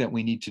some extent,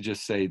 we need to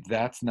just say,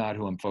 that's not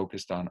who I'm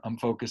focused on. I'm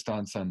focused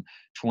on some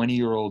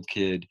 20-year-old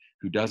kid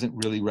who doesn't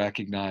really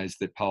recognize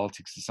that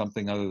politics is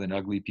something other than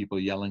ugly people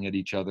yelling at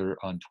each other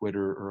on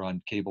Twitter or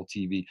on cable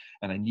TV.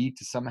 And I need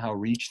to somehow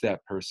reach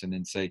that person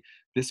and say,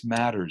 this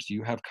matters.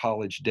 You have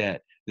college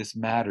debt. This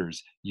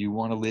matters. You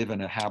want to live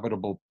in a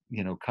habitable,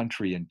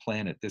 country and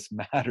planet. This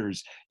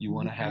matters. You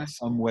want to have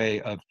some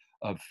way of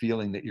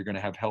feeling that you're going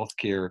to have health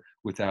care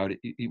without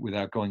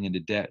going into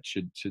debt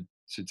should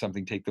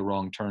something take the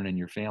wrong turn in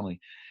your family.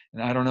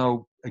 And I don't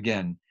know,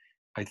 again,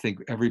 I think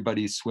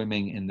everybody's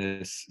swimming in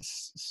this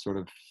sort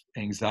of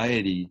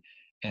anxiety,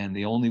 and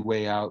the only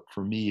way out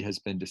for me has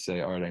been to say,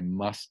 all right, I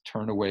must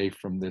turn away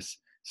from this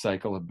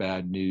cycle of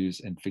bad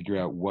news and figure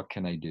out what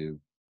can I do.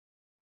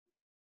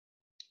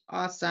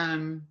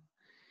 Awesome.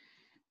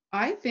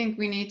 I think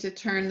we need to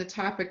turn the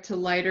topic to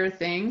lighter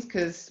things,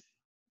 because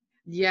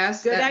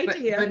yes, good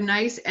idea. But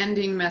nice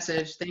ending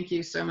message. Thank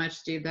you so much,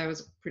 Steve. That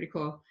was pretty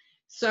cool.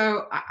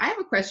 So I have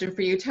a question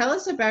for you. Tell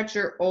us about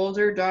your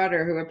older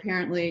daughter, who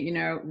apparently,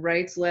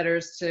 writes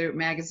letters to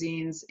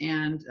magazines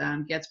and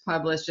gets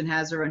published and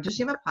has her own. Does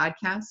she have a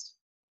podcast?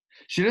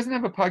 She doesn't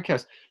have a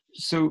podcast.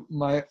 So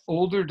my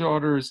older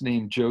daughter is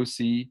named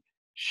Josie.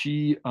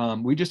 She,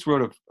 we just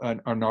wrote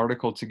an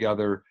article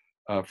together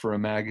for a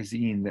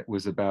magazine that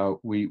was about,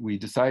 we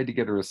decided to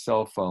get her a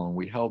cell phone.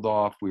 We held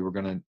off. We were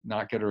going to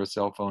not get her a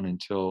cell phone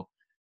until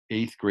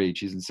 8th grade.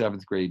 She's in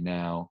 7th grade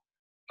now.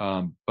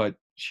 But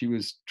she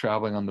was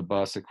traveling on the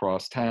bus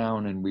across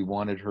town, and we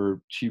wanted her,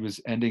 she was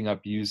ending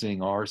up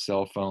using our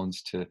cell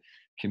phones to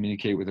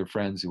communicate with her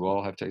friends who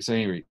all have to. So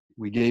anyway,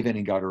 we gave in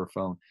and got her a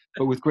phone,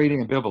 but with great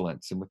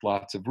ambivalence and with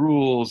lots of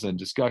rules and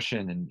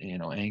discussion and,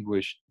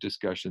 anguish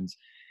discussions.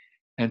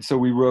 And so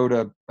we wrote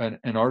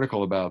an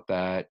article about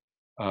that.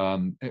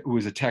 It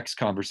was a text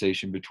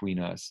conversation between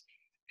us,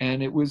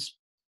 and it was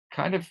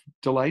kind of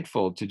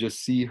delightful to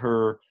just see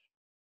her,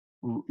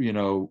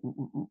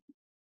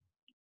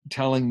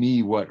 telling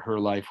me what her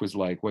life was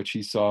like, what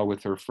she saw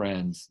with her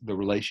friends, the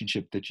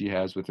relationship that she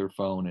has with her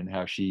phone, and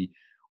how she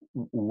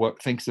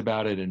what thinks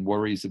about it and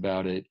worries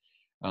about it.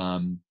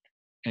 And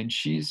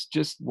she's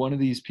just one of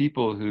these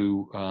people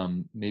who,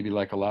 maybe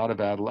like a lot of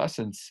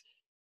adolescents,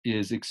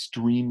 is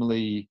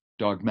extremely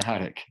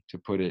dogmatic, to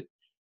put it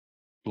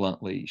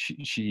bluntly.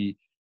 She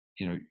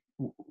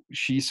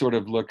sort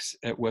of looks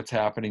at what's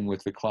happening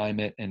with the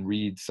climate and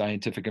reads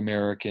Scientific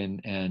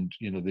American and,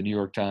 the New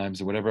York Times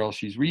and whatever else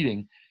she's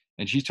reading.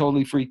 And she's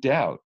totally freaked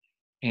out,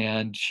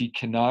 and she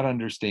cannot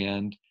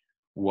understand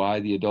why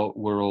the adult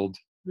world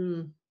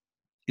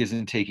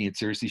isn't taking it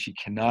seriously. She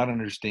cannot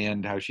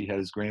understand how she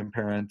has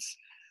grandparents,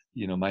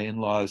 my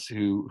in-laws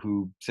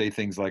who say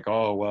things like,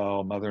 "Oh,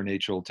 well, Mother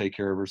Nature will take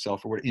care of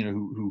herself," or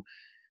who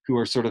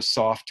are sort of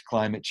soft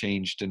climate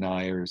change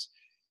deniers.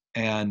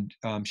 And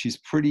she's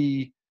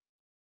pretty,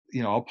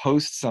 I'll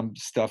post some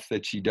stuff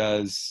that she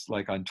does,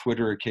 like on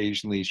Twitter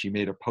occasionally. She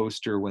made a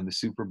poster when the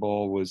Super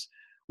Bowl was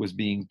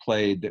being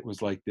played that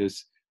was like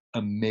this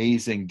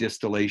amazing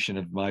distillation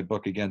of my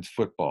book against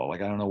football.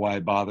 Like, I don't know why I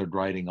bothered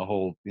writing a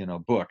whole,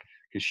 book,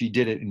 because she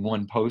did it in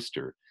one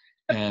poster.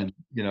 And,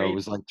 it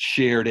was like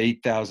shared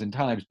 8,000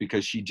 times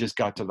because she just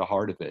got to the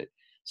heart of it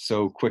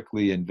so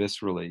quickly and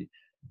viscerally.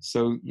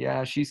 So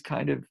yeah, she's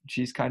kind of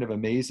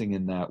amazing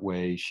in that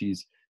way.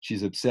 She's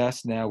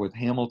obsessed now with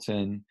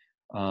Hamilton,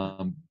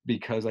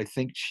 because I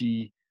think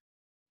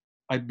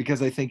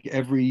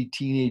every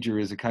teenager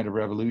is a kind of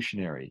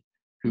revolutionary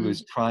who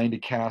is trying to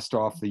cast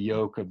off the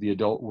yoke of the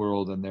adult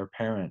world and their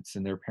parents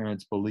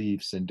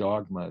beliefs and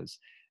dogmas,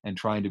 and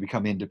trying to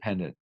become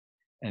independent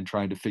and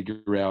trying to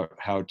figure out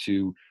how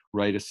to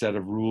write a set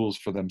of rules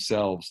for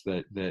themselves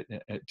that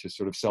to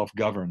sort of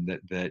self-govern,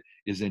 that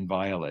is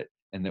inviolate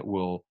and that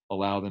will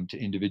allow them to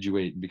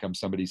individuate and become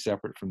somebody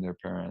separate from their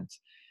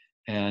parents.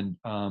 And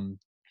I'm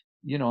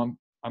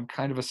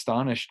kind of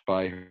astonished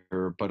by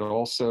her, but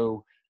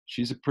also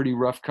she's a pretty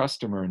rough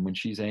customer. And when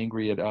she's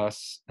angry at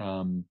us,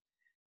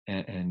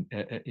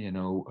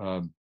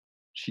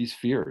 she's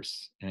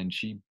fierce, and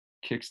she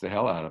kicks the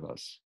hell out of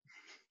us.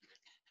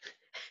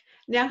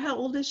 Now, how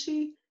old is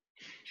she?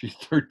 She's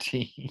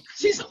 13.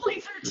 She's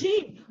only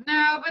 13.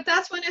 No, but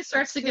that's when it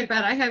starts to get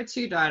bad. I have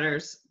 2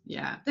 daughters.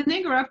 Yeah. Then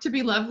they grow up to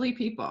be lovely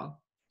people.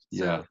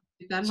 So Yeah.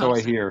 That so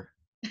I hear.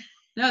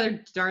 No,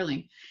 they're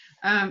darling.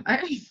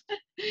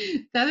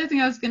 The other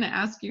thing I was going to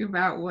ask you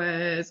about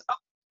was, I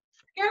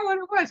forget what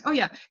it was. Oh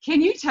yeah.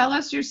 Can you tell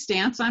us your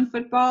stance on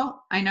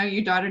football? I know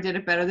your daughter did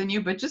it better than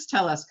you, but just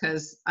tell us,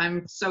 because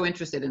I'm so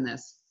interested in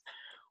this.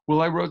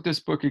 Well, I wrote this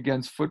book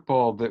against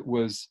football that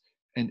was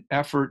an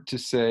effort to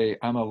say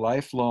I'm a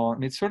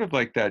lifelong, it's sort of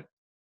like that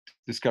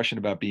discussion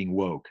about being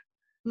woke.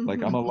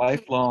 Like, I'm a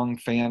lifelong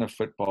fan of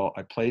football.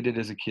 I played it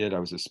as a kid. I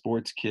was a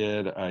sports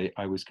kid.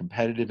 I was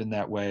competitive in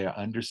that way. I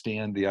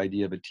understand the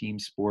idea of a team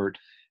sport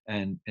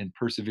and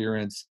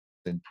perseverance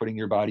and putting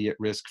your body at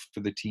risk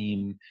for the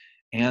team,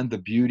 and the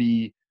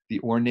beauty,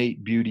 the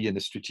ornate beauty and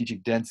the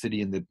strategic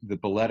density and the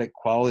balletic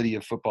quality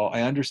of football.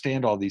 I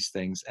understand all these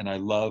things, and I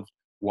love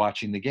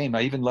watching the game.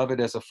 I even love it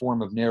as a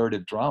form of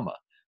narrative drama.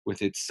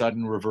 with its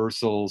sudden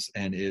reversals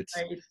and its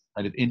Right.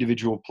 kind of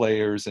individual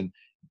players, and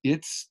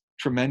it's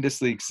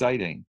tremendously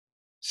exciting.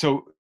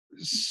 So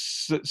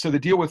the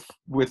deal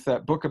with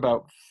that book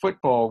about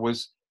football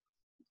was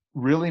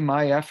really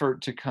my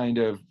effort to kind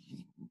of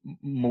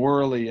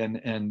morally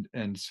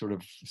and sort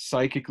of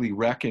psychically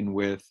reckon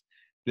with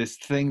this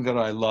thing that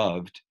I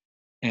loved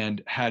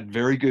and had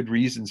very good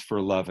reasons for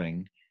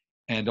loving,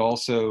 and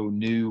also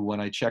knew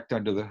when I checked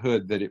under the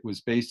hood that it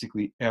was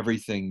basically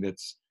everything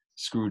that's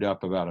screwed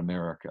up about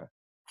America,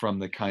 from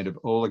the kind of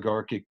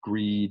oligarchic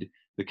greed,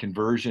 the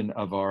conversion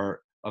of our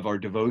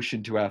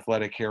devotion to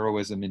athletic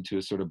heroism into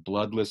a sort of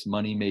bloodless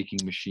money-making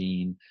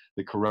machine,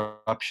 the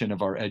corruption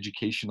of our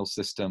educational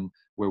system,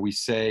 where we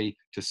say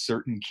to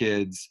certain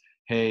kids,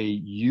 hey,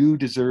 you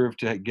deserve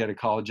to get a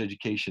college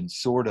education,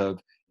 sort of,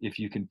 if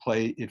you can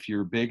play, if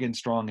you're big and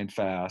strong and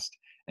fast,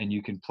 and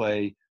you can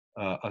play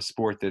a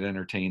sport that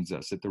entertains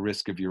us at the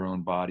risk of your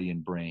own body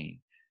and brain.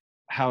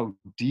 How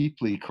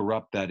deeply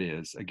corrupt that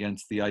is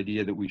against the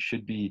idea that we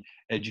should be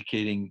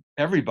educating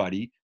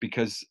everybody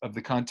because of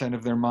the content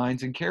of their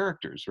minds and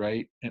characters,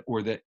 right?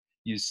 Or that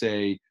you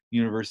say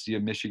University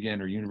of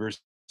Michigan or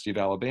University of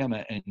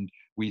Alabama, and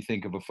we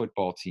think of a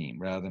football team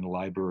rather than a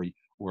library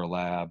or a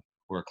lab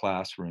or a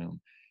classroom.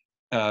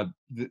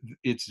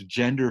 Its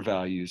gender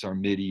values are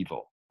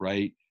medieval,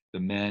 right? The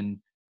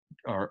men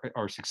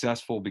are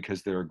successful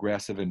because they're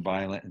aggressive and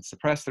violent and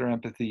suppress their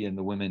empathy, and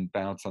the women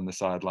bounce on the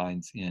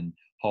sidelines in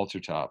halter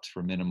tops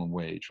for minimum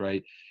wage,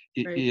 right?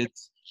 Right.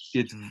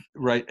 It's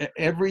right.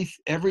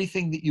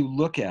 Everything that you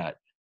look at,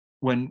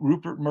 when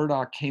Rupert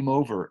Murdoch came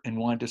over and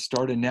wanted to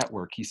start a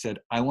network, he said,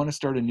 I want to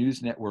start a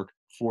news network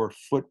for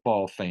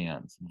football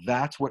fans.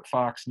 That's what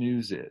Fox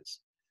News is.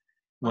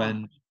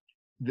 When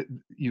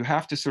you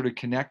have to sort of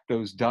connect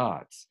those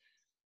dots.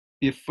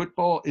 If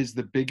football is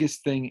the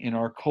biggest thing in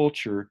our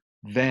culture,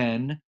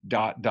 then ...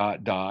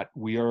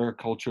 we are a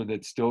culture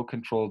that's still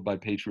controlled by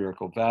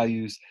patriarchal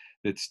values,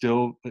 that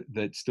still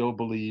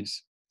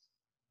believes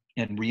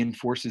and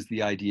reinforces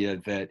the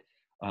idea that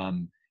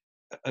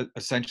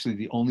essentially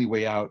the only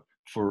way out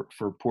for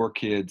poor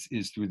kids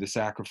is through the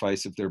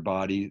sacrifice of their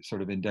body,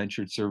 sort of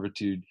indentured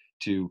servitude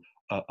to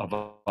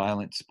a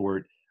violent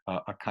sport,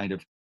 a kind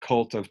of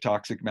cult of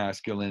toxic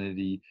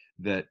masculinity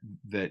that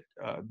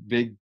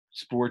big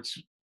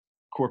sports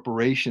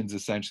corporations,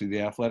 essentially the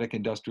athletic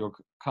industrial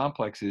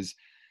complex, is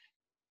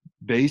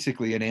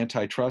basically an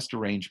antitrust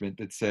arrangement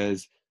that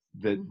says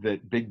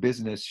that big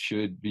business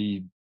should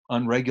be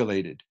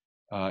unregulated,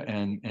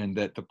 and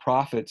that the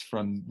profits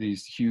from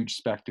these huge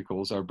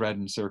spectacles, our bread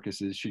and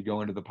circuses, should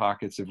go into the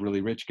pockets of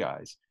really rich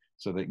guys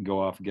so they can go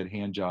off and get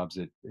hand jobs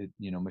at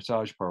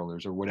massage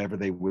parlors or whatever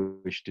they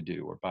wish to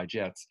do, or buy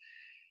jets.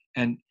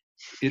 And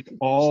it's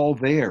all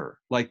there.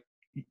 Like,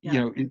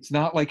 it's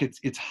not like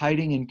it's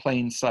hiding in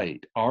plain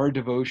sight. Our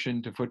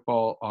devotion to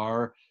football,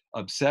 our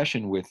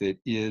obsession with it,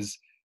 is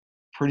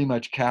pretty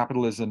much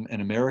capitalism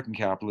and American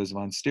capitalism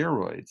on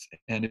steroids.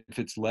 And if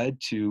it's led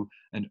to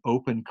an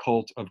open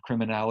cult of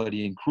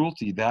criminality and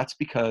cruelty, that's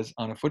because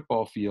on a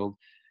football field,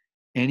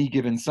 any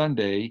given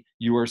Sunday,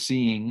 you are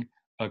seeing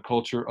a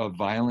culture of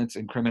violence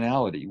and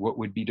criminality. What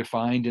would be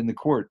defined in the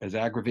court as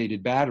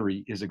aggravated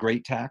battery is a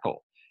great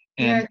tackle.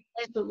 And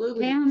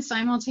Absolutely. And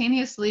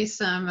simultaneously,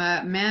 some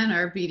men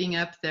are beating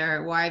up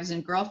their wives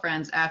and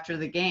girlfriends after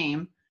the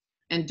game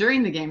and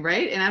during the game,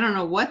 right? And I don't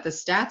know what the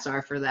stats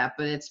are for that,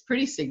 but it's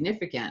pretty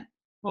significant.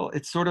 well,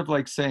 it's sort of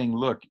like saying,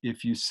 look,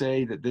 if you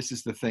say that this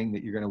is the thing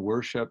that you're going to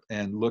worship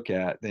and look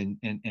at, then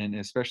and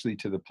especially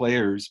to the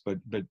players, but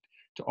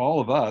to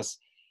all of us,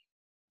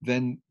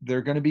 then there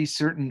are going to be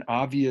certain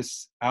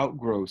obvious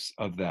outgrowths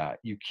of that.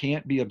 You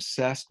can't be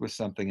obsessed with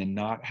something and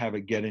not have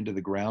it get into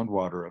the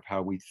groundwater of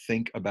how we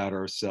think about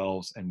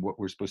ourselves and what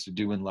we're supposed to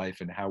do in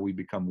life and how we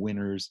become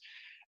winners.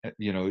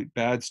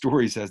 Bad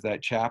Stories has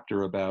that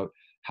chapter about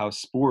how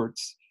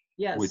sports,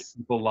 which Yes.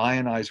 people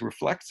lionize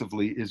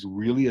reflexively, is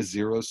really a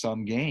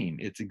zero-sum game.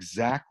 It's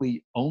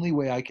exactly, only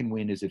way I can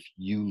win is if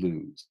you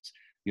lose.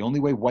 The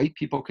only way white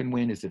people can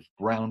win is if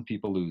brown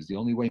people lose. The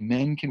only way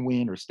men can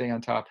win or stay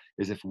on top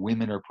is if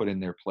women are put in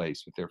their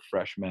place with their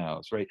fresh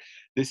mouths, right?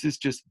 This is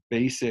just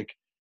basic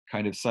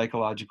kind of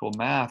psychological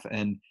math.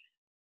 And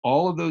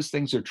all of those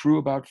things are true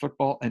about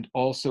football, and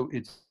also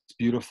it's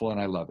beautiful and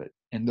I love it.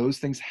 And those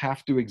things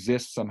have to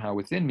exist somehow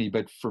within me.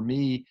 But for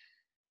me,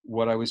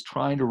 what I was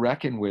trying to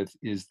reckon with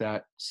is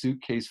that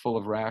suitcase full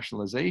of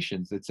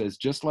rationalizations that says,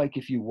 just like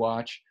if you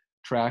watch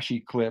trashy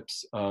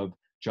clips of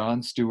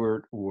Jon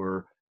Stewart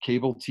or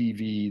cable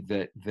TV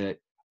that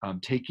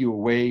take you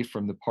away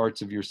from the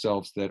parts of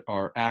yourselves that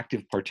are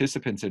active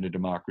participants in a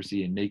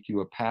democracy and make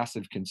you a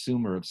passive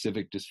consumer of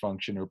civic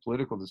dysfunction or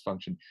political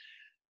dysfunction,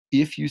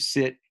 if you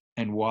sit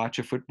and watch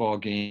a football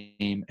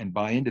game and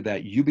buy into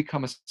that, you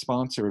become a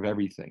sponsor of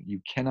everything. You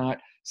cannot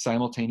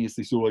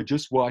simultaneously say, well, I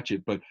just watch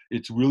it, but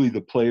it's really the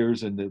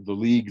players and the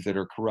league that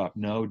are corrupt.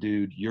 No,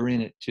 dude, you're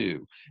in it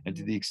too. And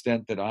to the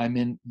extent that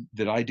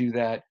I do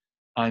that,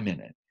 I'm in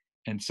it.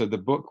 And so the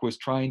book was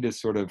trying to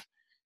sort of,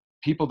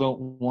 people don't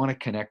want to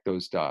connect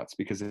those dots,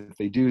 because if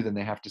they do, then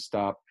they have to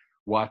stop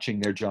watching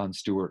their Jon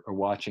Stewart or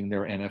watching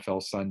their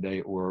NFL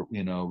Sunday, or,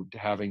 you know,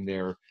 having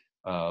their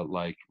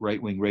like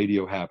right-wing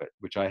radio habit,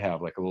 which I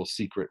have, like a little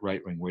secret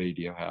right-wing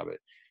radio habit.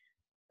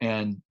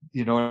 And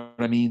you know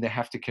what I mean? They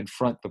have to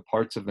confront the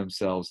parts of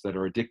themselves that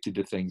are addicted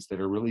to things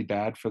that are really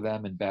bad for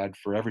them and bad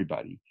for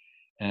everybody.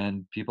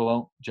 And people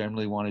don't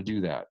generally want to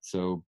do that.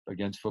 So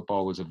Against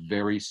Football was a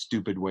very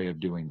stupid way of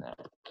doing that.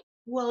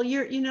 Well,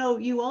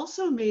 you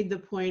also made the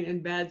point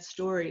in Bad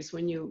Stories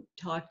when you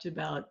talked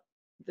about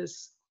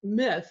this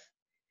myth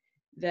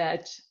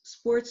that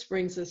sports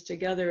brings us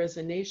together as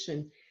a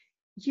nation.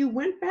 You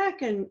went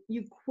back and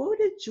you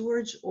quoted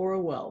George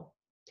Orwell.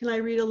 Can I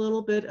read a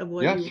little bit of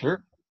what Yeah, you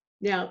sure.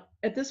 Now,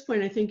 at this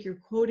point, I think you're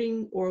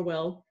quoting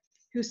Orwell,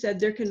 who said,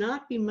 "There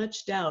cannot be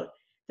much doubt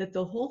that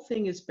the whole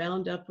thing is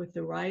bound up with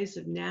the rise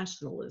of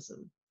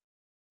nationalism.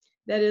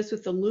 That is,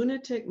 with the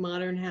lunatic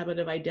modern habit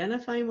of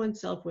identifying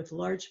oneself with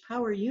large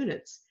power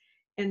units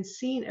and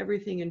seeing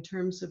everything in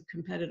terms of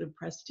competitive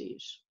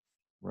prestige."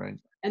 Right.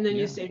 And then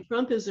you Yeah. say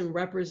Trumpism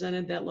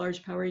represented that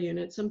large power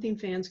unit, something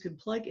fans could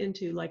plug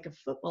into like a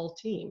football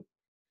team,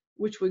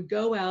 which would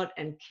go out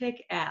and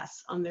kick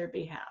ass on their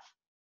behalf.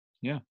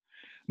 Yeah.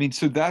 I mean,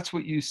 so that's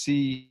what you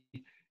see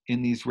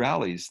in these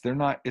rallies.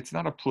 It's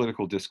not a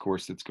political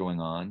discourse that's going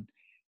on.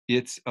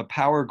 It's a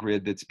power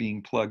grid that's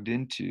being plugged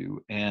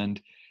into.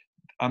 And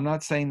I'm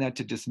not saying that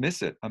to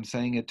dismiss it. I'm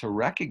saying it to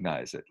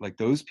recognize it. Like,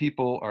 those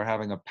people are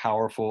having a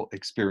powerful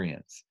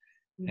experience.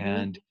 Mhm.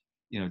 And,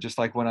 you know, just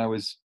like when I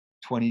was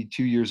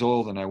 22 years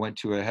old and I went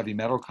to a heavy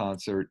metal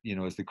concert, you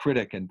know, as the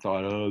critic, and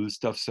thought, oh, this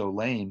stuff's so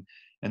lame.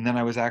 And then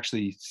I was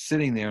actually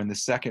sitting there in the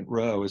second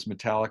row as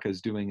Metallica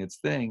is doing its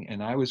thing.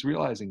 And I was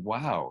realizing,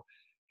 wow,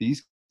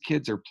 these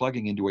kids are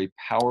plugging into a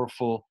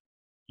powerful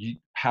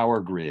power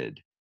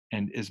grid.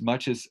 And as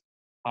much as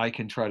I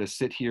can try to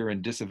sit here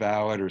and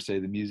disavow it, or say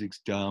the music's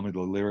dumb, or the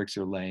lyrics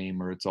are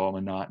lame, or it's all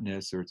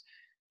monotonous, or it's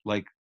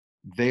like,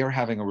 they are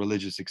having a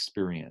religious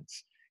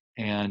experience.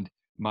 And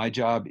my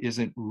job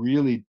isn't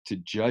really to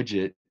judge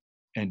it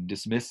and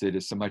dismiss it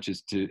as so much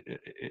as to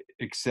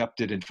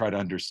accept it and try to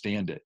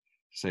understand it.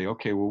 Say,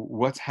 okay, well,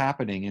 what's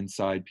happening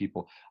inside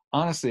people?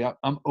 Honestly,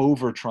 I'm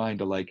over trying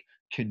to like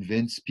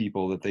convince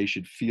people that they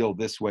should feel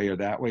this way or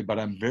that way, but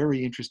I'm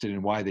very interested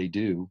in why they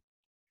do.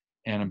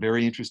 And I'm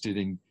very interested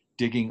in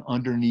digging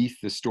underneath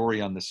the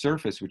story on the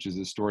surface, which is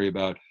a story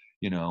about,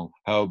 you know,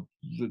 how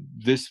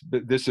this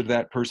or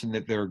that person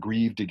that they're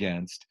aggrieved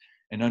against.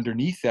 And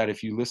underneath that,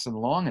 if you listen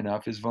long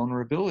enough, is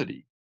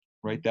vulnerability,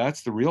 right?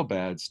 That's the real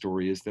bad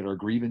story, is that our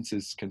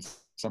grievances can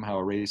somehow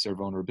erase our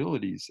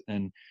vulnerabilities.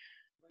 And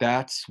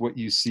that's what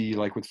you see,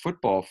 like with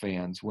football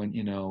fans, when,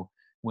 you know,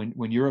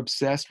 when you're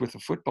obsessed with a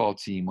football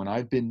team. When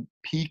I've been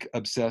peak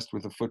obsessed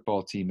with a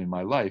football team in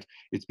my life,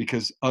 it's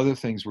because other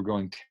things were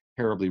going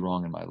terribly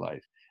wrong in my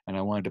life. And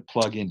I wanted to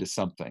plug into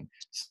something,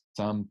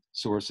 some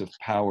source of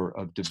power,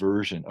 of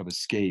diversion, of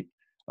escape,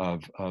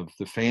 of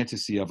the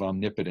fantasy of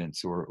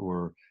omnipotence,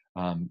 or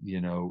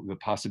you know, the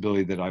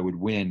possibility that I would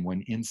win,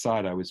 when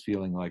inside I was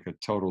feeling like a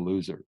total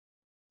loser.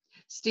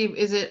 Steve,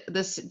 is it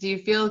this? Do you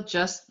feel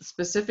just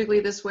specifically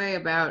this way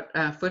about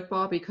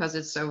football because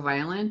it's so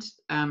violent,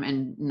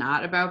 and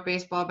not about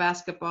baseball,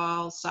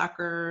 basketball,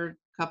 soccer,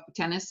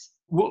 tennis?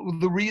 Well,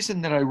 the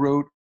reason that I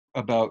wrote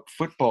about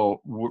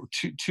football were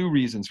two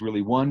reasons,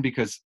 really. One,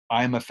 because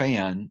I'm a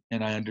fan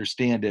and I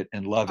understand it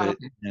and love Oh, it,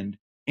 okay.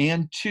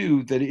 and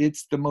two, that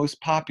it's the most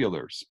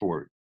popular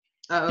sport.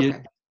 Oh, It,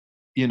 okay.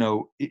 you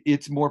know,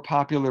 it's more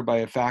popular by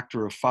a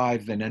factor of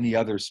 5 than any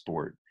other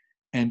sport,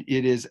 and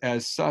it is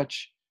as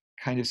such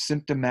kind of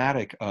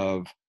symptomatic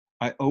of,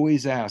 I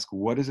always ask,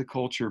 what does a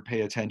culture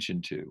pay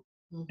attention to?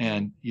 Mhm.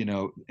 And, you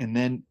know, and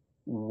then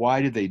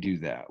why did they do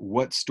that?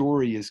 What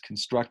story is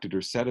constructed,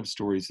 or set of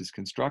stories is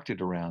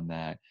constructed around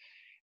that?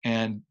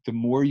 And the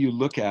more you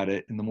look at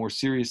it and the more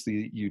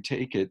seriously you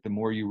take it, the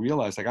more you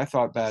realize, like, I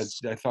thought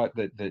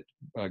that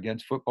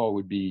Against Football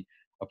would be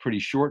a pretty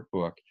short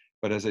book,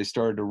 but as I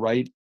started to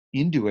write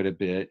into it a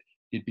bit,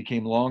 it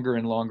became longer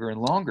and longer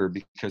and longer,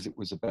 because it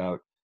was about,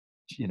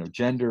 you know,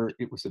 gender,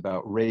 it was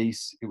about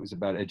race, it was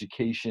about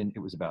education, it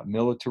was about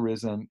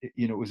militarism,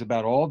 you know, it was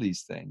about all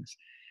these things.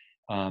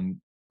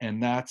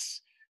 And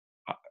that's,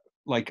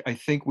 like, I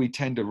think we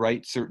tend to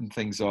write certain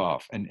things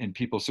off, and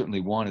people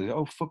certainly wanted,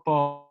 oh,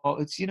 football,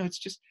 it's, you know, it's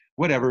just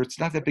whatever, it's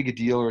not that big a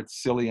deal, or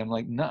it's silly. I'm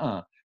like,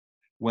 nah.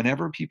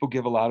 Whenever people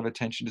give a lot of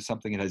attention to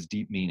something, it has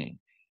deep meaning.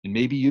 And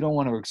maybe you don't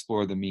want to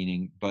explore the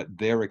meaning, but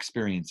they're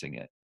experiencing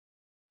it.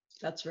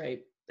 That's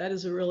right. That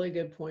is a really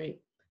good point.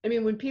 I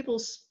mean, when people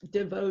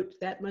devote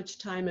that much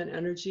time and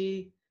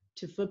energy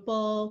to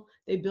football,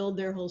 they build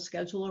their whole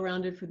schedule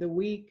around it for the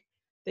week.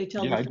 They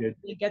tell Yeah, the I did.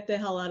 family, get the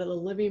hell out of the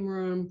living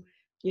room,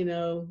 you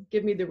know,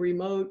 give me the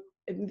remote.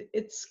 And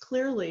it's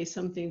clearly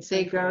something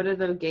They central. go to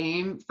the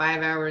game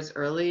 5 hours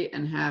early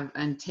and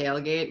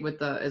tailgate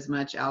with as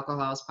much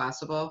alcohol as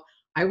possible.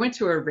 I went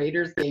to a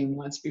Raiders game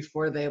once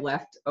before they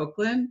left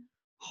Oakland.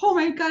 Oh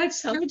my God, it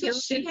scared the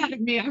shit out of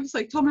me. I was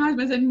like, told my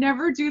husband, I said,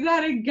 never do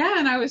that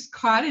again. I was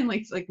caught in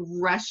like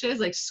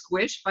rushes, like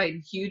squished by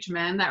huge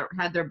men that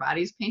had their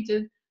bodies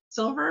painted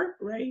silver,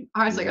 right?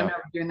 I was like, I'm Yeah.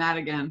 never doing that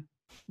again.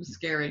 It was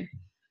scary.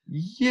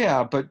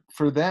 Yeah, but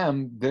for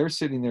them, they're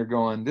sitting there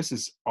going, "This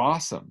is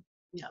awesome."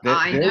 Yeah.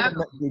 I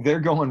know. They're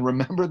going,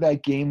 "Remember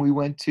that game we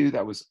went to?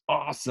 That was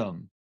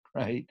awesome,"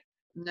 right?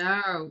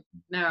 No,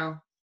 no.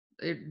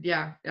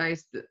 Yeah, I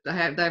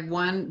had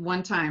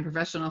one time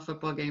professional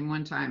football game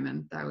one time,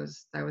 and that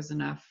was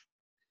enough.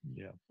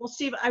 Yeah. Well,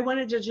 Steve, I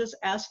wanted to just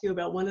ask you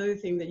about one other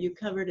thing that you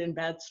covered in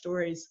Bad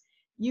Stories.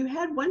 You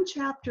had one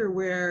chapter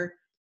where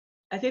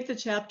I think the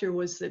chapter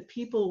was that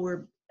people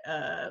were,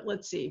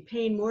 let's see,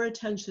 paying more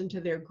attention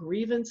to their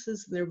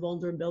grievances and their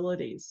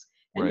vulnerabilities.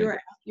 And Right.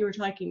 you were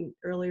talking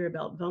earlier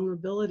about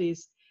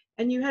vulnerabilities,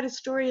 and you had a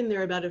story in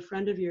there about a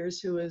friend of yours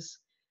who was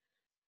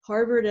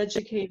Harvard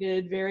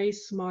educated, very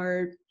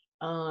smart,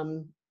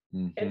 ended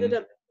Hmm.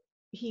 up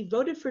he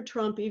voted for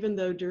Trump even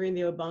though during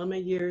the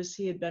Obama years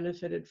he had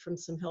benefited from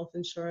some health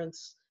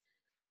insurance.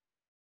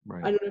 I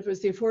Right. don't know if it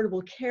was the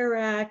Affordable Care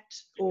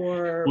Act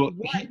or Well,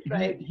 what,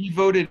 but he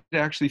voted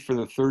actually for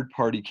the third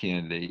party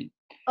candidate.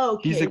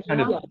 He's okay, a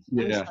kind of, yes,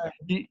 I'm yeah,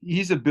 sorry.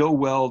 he's a Bill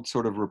Weld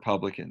sort of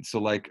Republican. So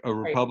like a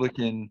Right,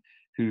 Republican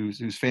whose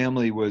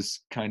family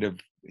was kind of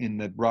in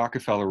the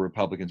Rockefeller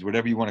Republicans,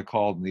 whatever you want to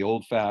call them, the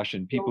old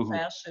fashioned the people old who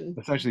fashioned.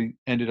 essentially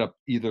ended up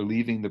either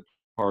leaving the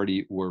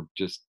party or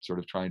just sort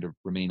of trying to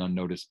remain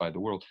unnoticed by the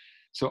world.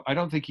 So I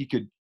don't think he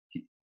could,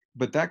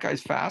 but that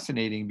guy's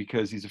fascinating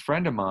because he's a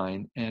friend of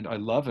mine and I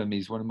love him.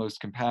 He's one of the most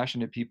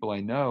compassionate people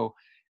I know.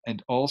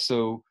 And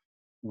also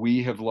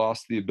we have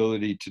lost the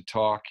ability to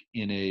talk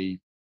in a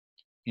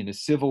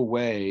civil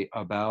way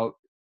about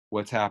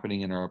what's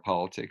happening in our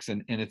politics.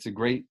 And it's a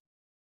great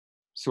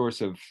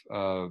source of,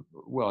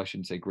 well, I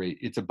shouldn't say great.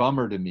 It's a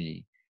bummer to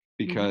me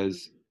Mhm.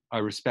 because I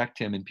respect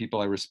him and people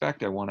I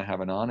respect, I want to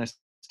have an honest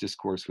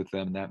discourse with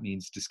them. And that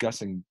means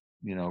discussing,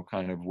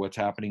 kind of what's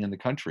happening in the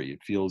country.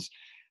 It feels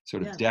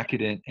sort of Yes,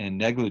 decadent and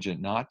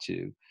negligent not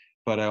to.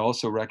 But I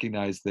also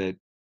recognize that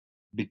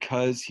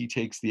because he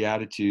takes the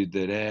attitude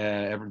that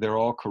they're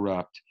all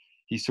corrupt,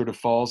 he sort of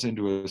falls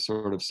into a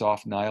sort of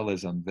soft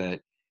nihilism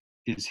that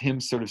is him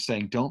sort of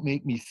saying, don't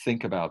make me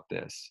think about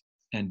this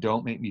and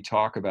don't make me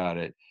talk about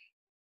it.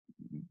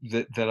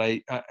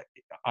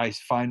 I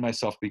find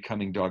myself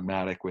becoming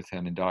dogmatic with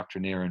him and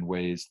doctrinaire in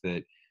ways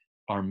that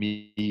are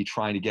me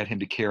trying to get him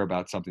to care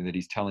about something that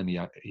he's telling me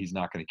he's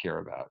not going to care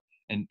about.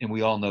 And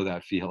we all know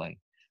that feeling,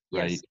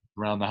 right? yes,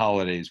 Around the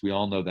holidays, we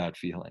all know that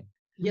feeling.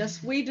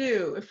 yes, we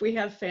do. If we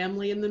have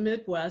family in the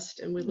Midwest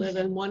and we live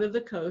in one of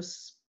the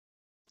coasts,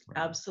 Right.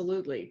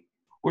 absolutely.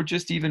 Or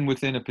just even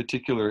within a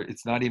particular,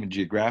 it's not even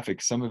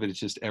geographic. Some of it is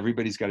just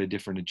everybody's got a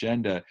different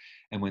agenda.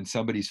 And when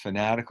somebody's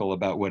fanatical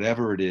about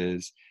whatever it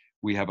is,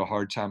 we have a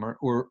hard time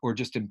or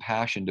just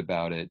impassioned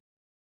about it.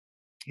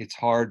 It's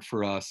hard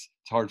for us,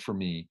 it's hard for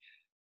me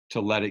to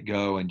let it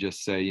go and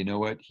just say, you know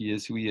what, he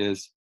is who he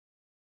is.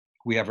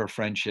 We have our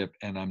friendship,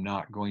 and I'm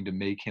not going to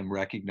make him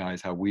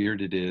recognize how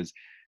weird it is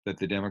that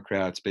the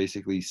Democrats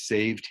basically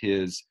saved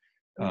his,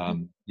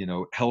 Mhm.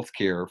 health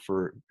care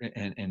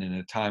and in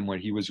a time when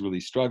he was really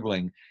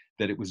struggling,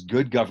 that it was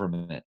good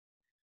government.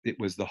 It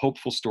was the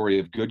hopeful story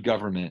of good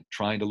government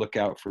trying to look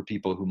out for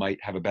people who might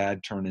have a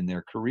bad turn in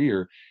their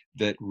career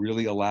that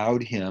really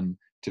allowed him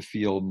to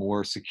feel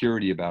more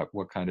security about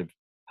what kind of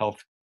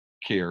health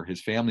care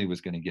his family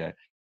was going to get.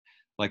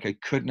 Like I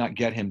could not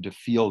get him to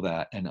feel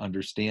that and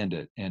understand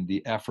it. And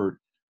the effort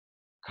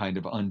kind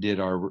of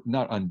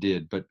not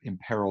undid, but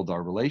imperiled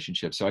our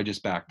relationship. So I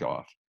just backed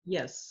off.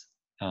 Yes.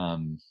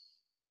 Um,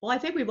 Well, I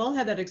think we've all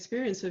had that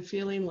experience of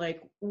feeling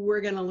like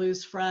we're going to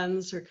lose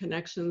friends or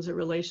connections or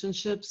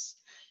relationships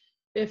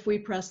if we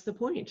press the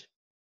point.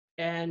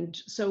 And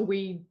so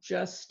we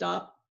just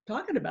stop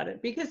talking about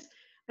it because,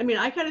 I mean,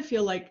 I kind of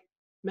feel like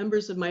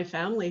members of my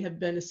family have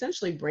been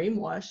essentially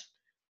brainwashed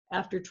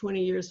after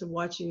 20 years of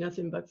watching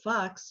nothing but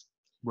Fox.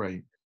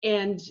 right.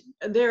 And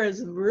there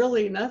is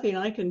really nothing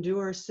I can do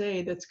or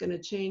say that's going to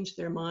change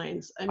their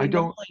minds. I I mean, the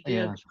don't, whole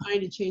idea of yeah, trying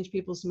to change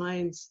people's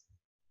minds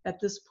at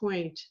this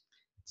point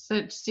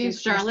So Steve,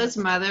 makes no Charlotte's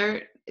sense.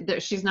 mother,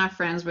 she's not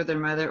friends with her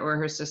mother or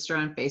her sister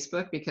on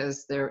Facebook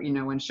because they're,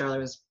 when Charlotte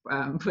was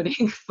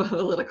putting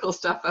political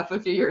stuff up a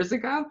few years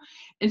ago,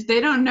 and they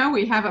don't know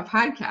we have a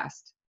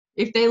podcast.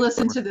 If they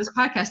listened to this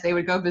podcast, they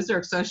would go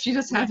berserk. So she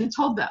just hasn't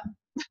told them.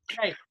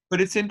 Right. but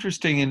it's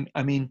interesting. And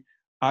I mean,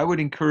 I would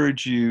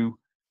encourage you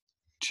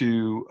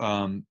to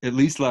at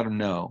least let them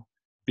know,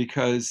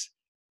 because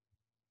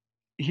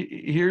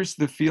here's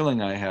the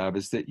feeling I have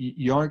is that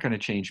you aren't going to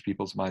change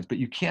people's minds, but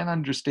you can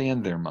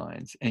understand their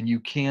minds and you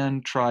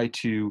can try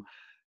to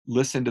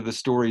listen to the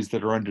stories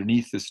that are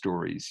underneath the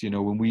stories.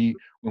 When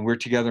we're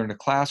together in a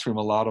classroom,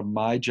 a lot of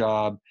my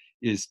job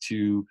is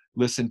to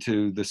listen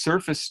to the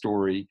surface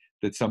story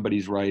that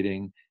somebody's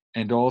writing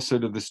and also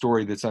to the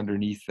story that's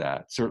underneath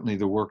that. Certainly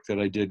the work that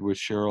I did with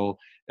Cheryl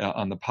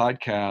on the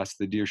podcast,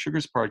 the Dear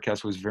Sugars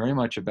podcast, was very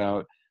much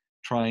about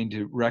trying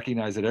to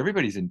recognize that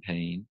everybody's in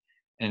pain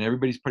and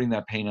everybody's putting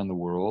that pain on the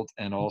world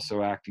and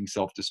also acting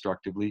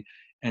self-destructively,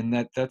 and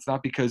that's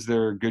not because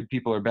they're good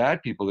people or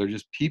bad people. They're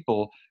just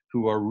people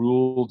who are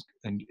ruled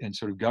and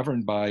sort of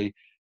governed by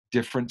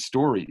different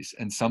stories,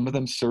 and some of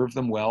them serve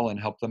them well and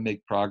help them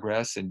make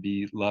progress and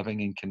be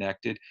loving and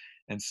connected,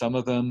 and some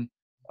of them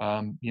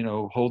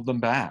hold them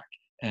back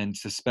and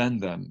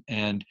suspend them.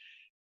 And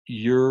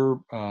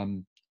you're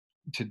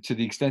to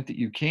the extent that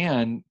you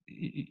can,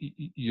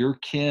 your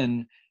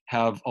kin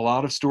have a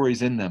lot of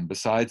stories in them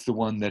besides the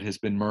one that has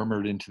been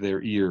murmured into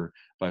their ear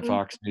by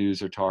Fox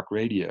News or talk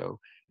radio.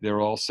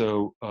 They're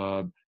also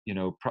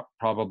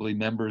probably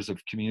members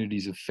of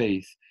communities of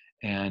faith,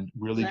 and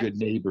really good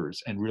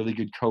neighbors, and really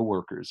good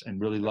coworkers, and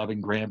really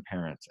loving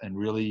grandparents, and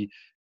really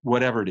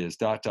whatever it is, ...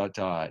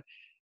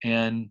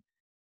 And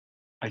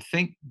I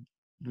think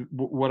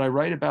what I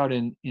write about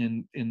in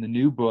the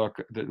new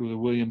book, the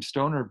William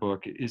Stoner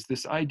book, is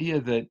this idea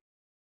that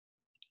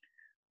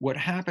what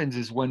happens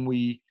is when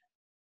we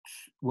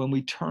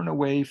turn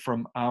away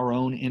from our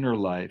own inner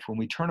life, when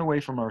we turn away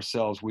from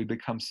ourselves, we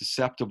become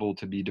susceptible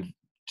to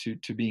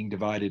being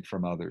divided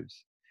from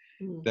others.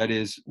 That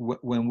is,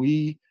 when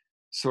we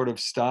sort of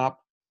stop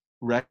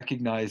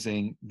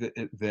recognizing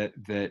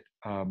that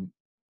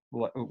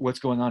what's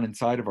going on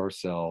inside of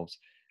ourselves,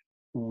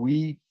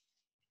 we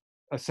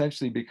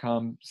essentially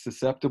become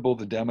susceptible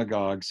to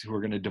demagogues who are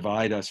going to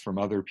divide us from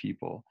other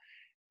people.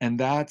 And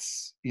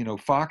that's,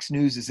 Fox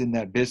News is in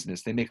that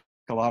business. They make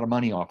a lot of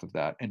money off of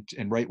that,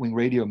 and right-wing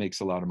radio makes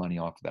a lot of money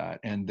off of that.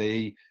 And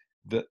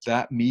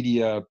that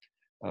media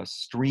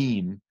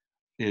stream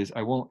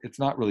it's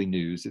not really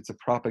news, it's a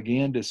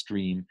propaganda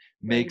stream,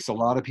 makes a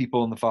lot of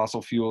people in the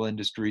fossil fuel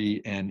industry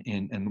and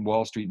in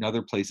Wall Street and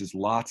other places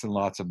lots and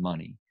lots of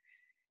money.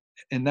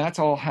 And that's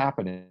all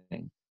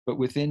happening. But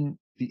within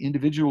the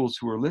individuals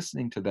who are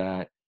listening to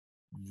that,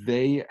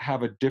 they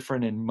have a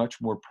different and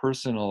much more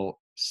personal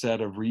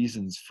set of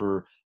reasons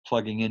for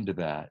plugging into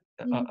that,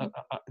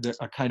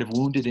 a kind of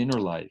wounded inner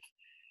life.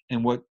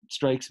 And what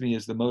strikes me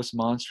as the most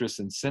monstrous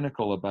and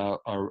cynical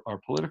about our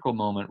political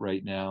moment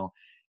right now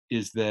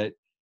is that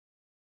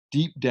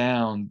deep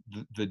down,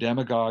 the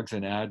demagogues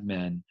and ad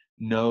men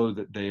know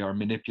that they are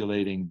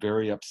manipulating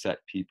very upset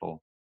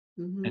people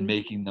and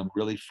making them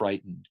really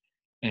frightened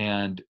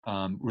and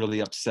really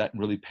upset and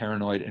really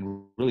paranoid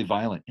and really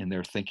violent in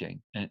their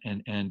thinking.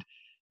 And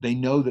they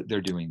know that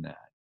they're doing that.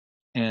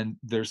 And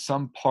there's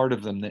some part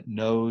of them that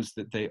knows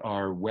that they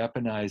are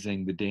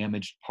weaponizing the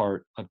damaged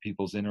part of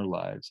people's inner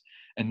lives,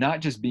 and not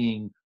just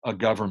being a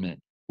government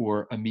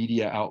or a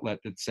media outlet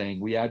that's saying,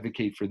 we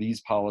advocate for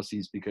these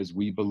policies because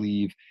we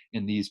believe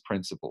in these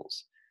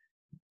principles.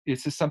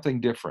 This is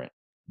something different.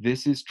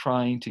 This is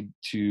trying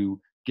to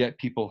get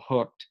people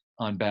hooked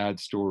on bad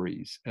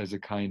stories as a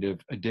kind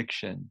of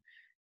addiction.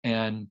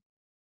 And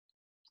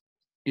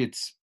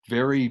it's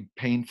very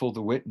painful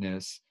to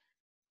witness.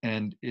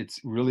 And it's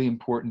really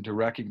important to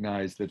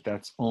recognize that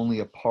that's only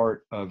a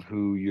part of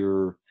who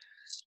your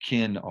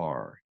kin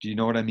are. Do you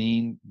know what I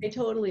mean? I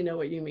totally know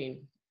what you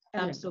mean.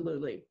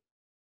 Absolutely.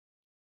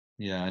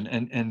 Yeah,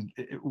 and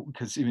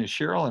because even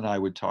Cheryl and I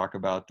would talk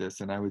about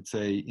this, and I would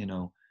say,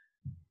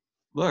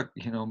 look,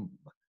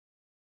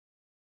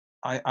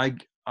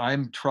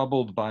 I'm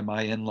troubled by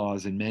my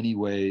in-laws in many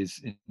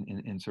ways,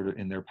 in sort of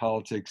in their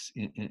politics,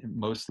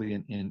 mostly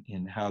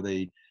in how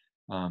they,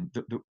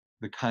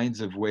 the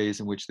kinds of ways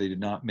in which they did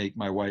not make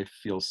my wife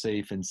feel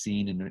safe and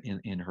seen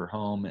in her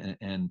home,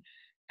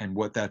 and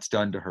what that's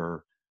done to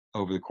her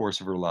over the course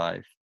of her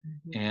life.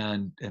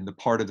 And the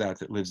part of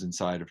that lives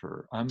inside of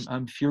her.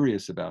 I'm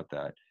furious about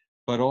that.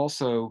 But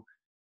also,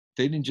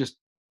 they didn't just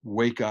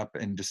wake up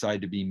and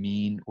decide to be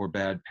mean or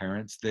bad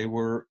parents. They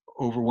were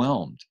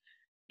overwhelmed,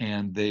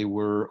 and they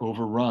were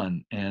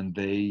overrun, and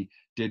they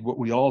did what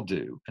we all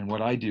do and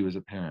what I do as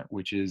a parent,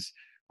 which is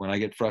when I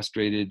get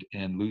frustrated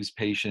and lose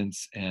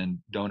patience and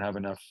don't have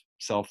enough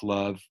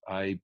self-love,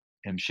 I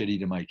am shitty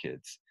to my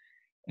kids,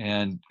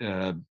 and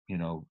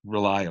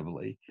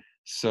reliably.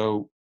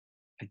 So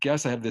I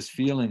guess I have this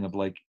feeling of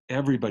like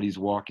everybody's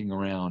walking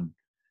around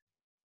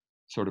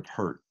sort of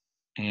hurt.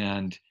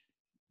 And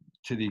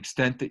to the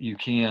extent that you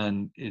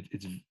can,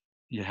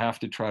 you have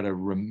to try to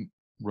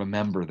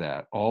remember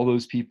that all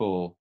those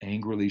people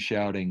angrily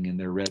shouting in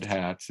their red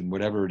hats and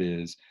whatever it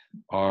is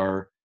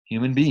are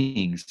human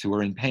beings who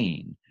are in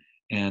pain,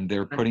 and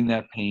they're putting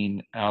that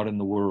pain out in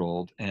the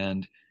world.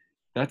 And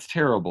that's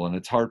terrible, and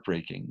it's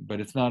heartbreaking,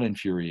 but it's not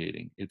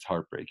infuriating. It's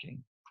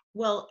heartbreaking.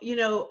 Well,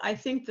 I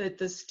think that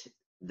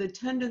the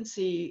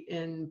tendency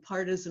in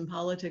partisan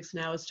politics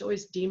now is to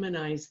always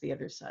demonize the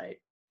other side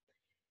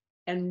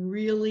and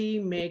really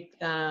make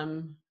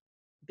them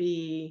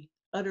be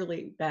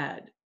utterly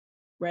bad,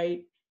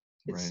 right?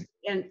 Right.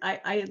 And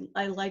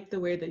I like the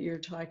way that you're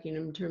talking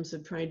in terms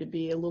of trying to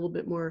be a little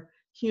bit more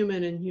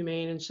human and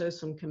humane and show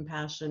some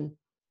compassion.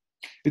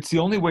 It's the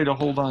only way to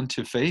hold on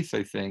to faith,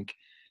 I think.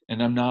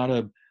 And I'm not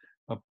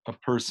a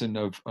person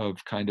of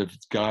kind of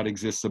God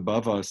exists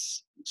above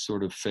us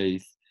sort of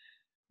faith.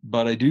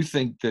 But I do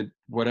think that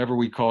whatever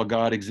we call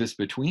God exists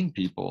between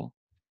people,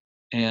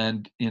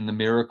 and in the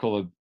miracle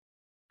of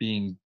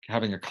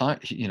having a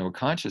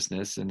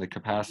consciousness and the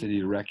capacity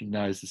to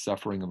recognize the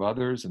suffering of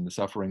others and the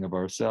suffering of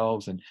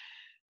ourselves and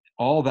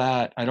all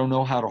that. I don't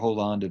know how to hold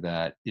on to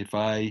that if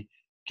I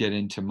get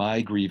into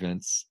my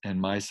grievance and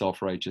my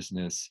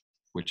self-righteousness,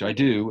 which I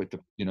do at the,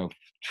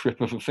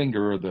 trip of a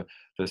finger or the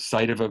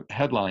sight of a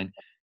headline,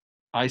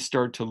 I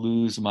start to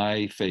lose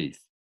my faith.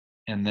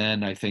 And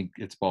then I think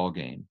it's ball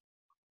game.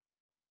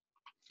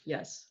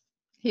 Yes.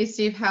 Hey,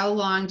 Steve, how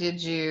long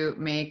did you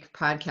make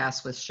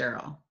podcasts with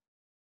Cheryl?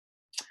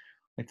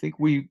 I think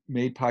we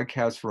made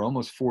podcasts for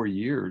almost 4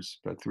 years,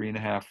 about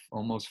 3.5,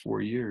 almost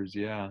 4 years.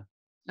 Yeah.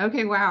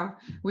 Okay, wow.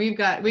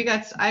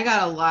 I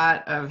got a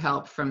lot of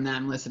help from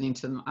them listening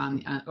to them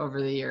on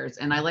over the years.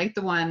 And I like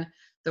the one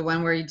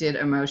where you did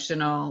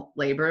emotional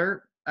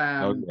labor.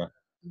 Oh, yeah.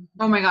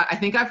 Oh my God. I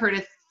think I've heard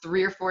it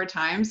 3 or 4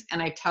 times,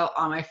 and I tell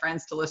all my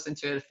friends to listen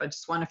to it if I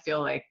just want to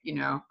feel like,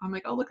 I'm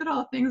like, oh, look at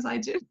all the things I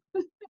do.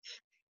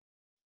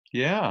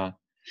 Yeah.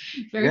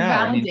 Very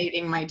Yeah.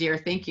 validating, my dear.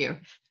 Thank you.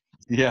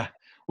 Yeah.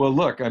 Well,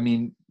 look, I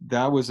mean,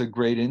 that was a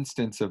great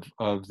instance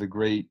of the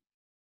great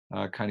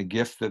kind of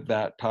gift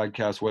that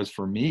podcast was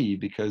for me,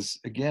 because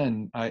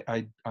again,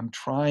 I'm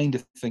trying to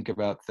think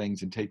about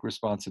things and take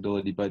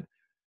responsibility, but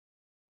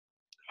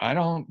I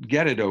don't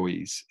get it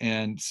always.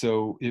 And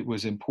so it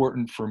was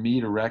important for me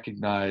to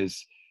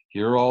recognize,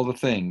 here are all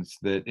the things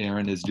that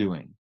Erin is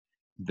doing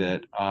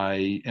that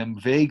I am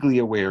vaguely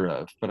aware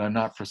of, but I'm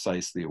not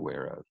precisely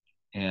aware of.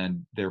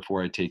 And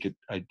therefore I take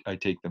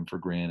them for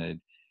granted.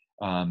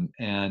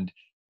 And,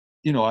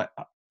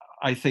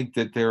 I think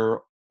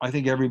that I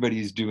think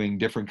everybody's doing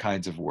different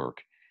kinds of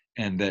work,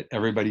 and that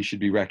everybody should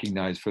be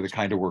recognized for the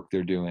kind of work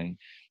they're doing.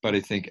 But I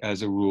think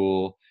as a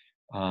rule,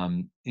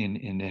 in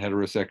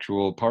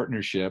heterosexual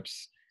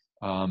partnerships,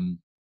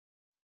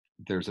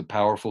 there's a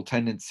powerful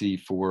tendency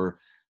for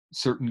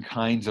certain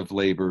kinds of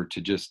labor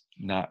to just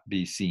not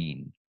be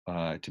seen,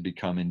 to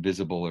become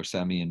invisible or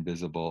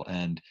semi-invisible.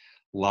 And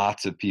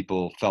lots of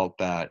people felt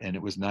that. And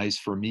it was nice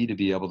for me to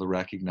be able to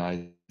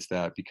recognize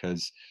that,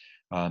 because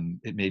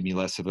it made me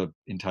less of a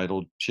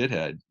entitled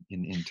shithead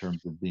in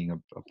terms of being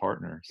a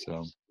partner.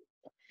 So.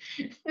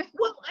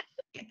 Well, I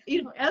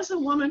think, as a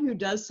woman who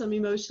does some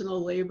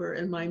emotional labor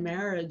in my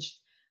marriage,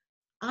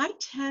 I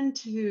think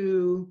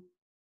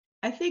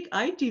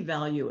I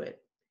devalue it,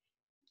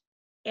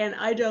 and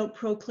I don't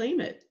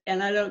proclaim it,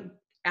 and I don't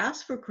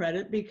ask for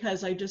credit,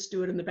 because I just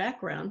do it in the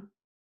background.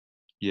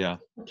 Yeah.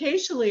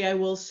 Occasionally I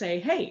will say,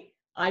 hey,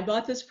 I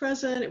bought this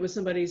present. It was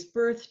somebody's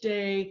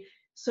birthday.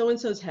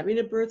 So-and-so's having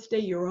a birthday,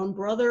 your own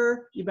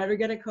brother. You better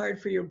get a card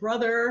for your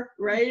brother,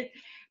 right?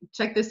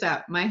 Check this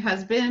out. My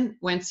husband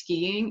went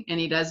skiing, and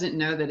he doesn't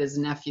know that his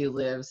nephew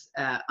lives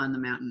on the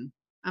mountain.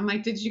 I'm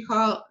like, did you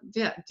call?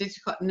 Yeah, did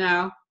you call?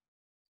 No.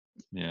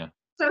 Yeah.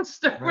 So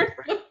start where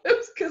he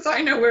lives, because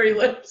I know where he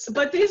lives.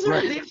 But these are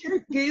Right.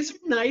 these are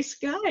nice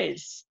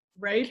guys,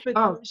 right? But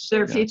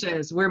They're Yeah.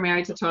 peaches. We're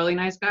married to totally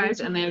nice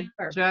guys, and they're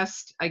are.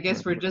 just, I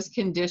guess we're just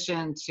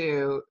conditioned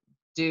to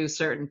do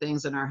certain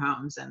things in our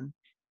homes. And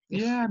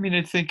Yeah, I mean,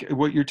 I think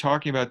what you're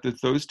talking about,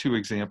 those two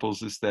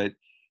examples, is that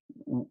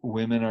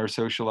women are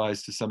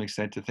socialized to some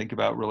extent to think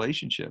about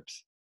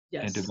relationships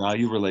and to Yes.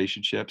 value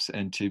relationships,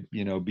 and to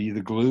be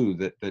the glue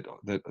that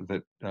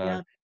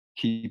Yeah.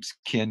 keeps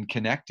kin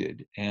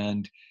connected.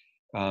 And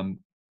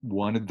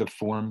one of the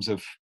forms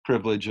of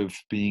privilege of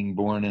being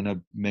born in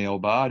a male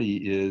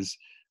body is,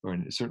 or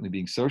certainly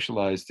being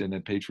socialized in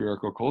a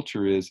patriarchal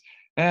culture, is,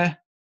 I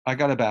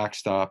got a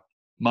backstop.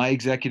 My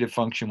executive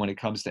function when it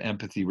comes to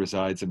empathy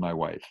resides in my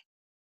wife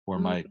or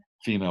my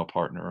female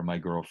partner or my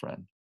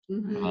girlfriend.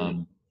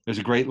 Mm-hmm. There's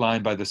a great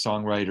line by the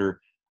songwriter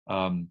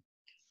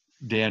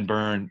Dan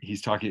Byrne.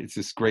 He's talking. It's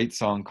this great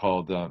song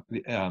called I'm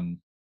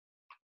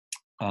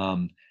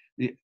going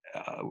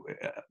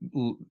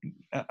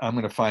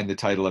to find the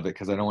title of it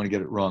because I don't want to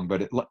get it wrong.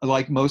 But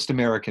like most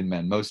American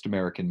men,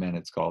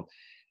 it's called.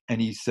 And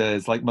he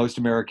says, like most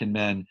American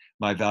men,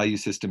 my value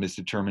system is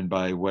determined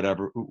by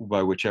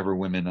whichever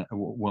woman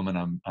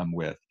I'm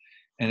with.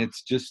 And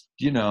it's just,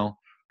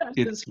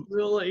 It's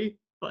really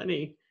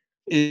funny.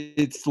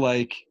 it's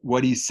like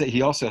what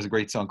he also has a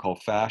great song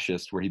called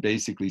Fascist, where he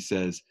basically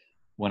says,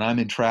 when I'm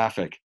in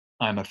traffic,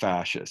 I'm a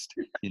fascist.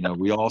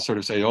 We all sort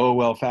of say, oh,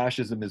 well,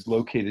 fascism is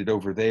located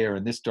over there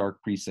in this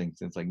dark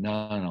precinct. And it's like,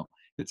 no.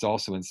 It's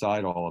also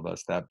inside all of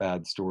us, that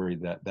bad story,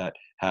 that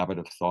habit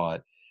of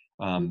thought.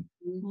 But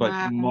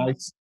wow.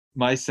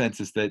 my sense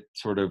is that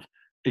sort of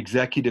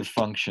executive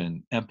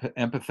function,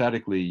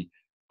 empathetically,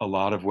 a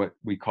lot of what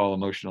we call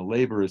emotional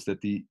labor is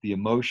that the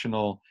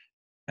emotional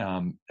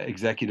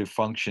executive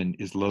function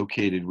is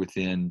located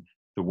within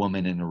the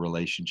woman in a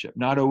relationship.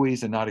 Not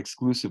always and not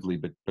exclusively,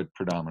 but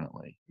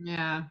predominantly.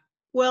 Yeah.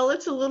 Well,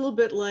 it's a little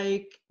bit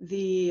like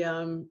the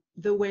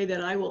way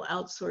that I will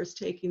outsource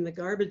taking the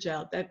garbage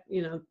out.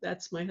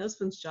 That's my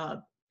husband's job.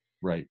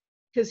 Right.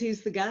 Because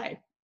he's the guy.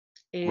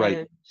 And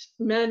right.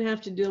 Men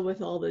have to deal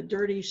with all the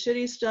dirty,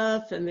 shitty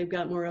stuff, and they've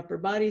got more upper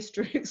body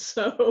strength.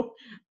 So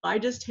I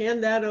just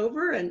hand that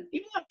over, and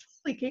I'm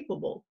totally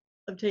capable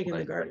of taking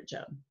the garbage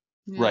out.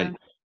 Yeah. Right.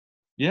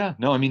 Yeah.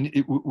 No, I mean,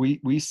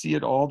 we see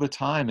it all the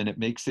time, and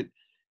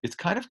it's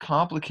kind of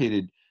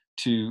complicated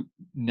to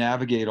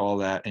navigate all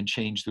that and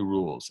change the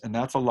rules. And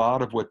that's a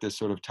lot of what this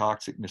sort of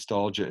toxic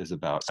nostalgia is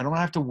about. I don't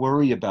have to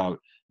worry about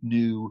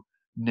new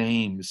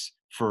names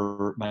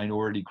for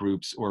minority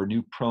groups or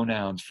new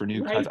pronouns for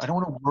new kinds. Right. I don't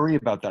want to worry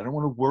about that. I don't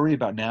want to worry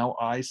about now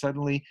I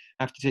suddenly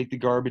have to take the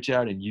garbage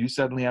out and you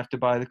suddenly have to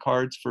buy the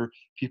cards for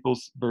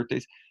people's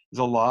birthdays. There's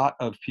a lot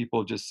of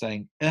people just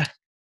saying,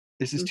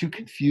 this is too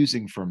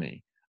confusing for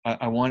me.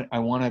 I want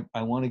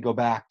to go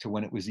back to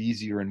when it was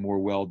easier and more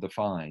well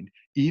defined,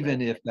 even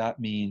Right. if that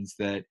means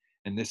that,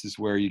 and this is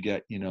where you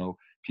get,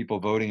 people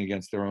voting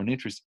against their own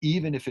interests,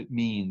 even if it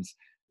means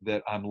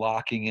that I'm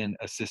locking in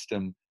a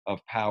system of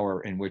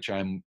power in which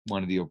I'm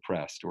one of the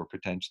oppressed or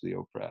potentially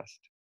oppressed.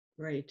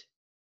 Right.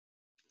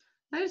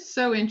 That is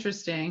so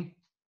interesting.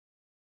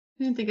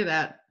 I didn't think of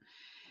that.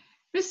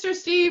 Mr.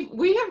 Steve,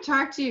 we have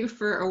talked to you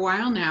for a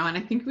while now, and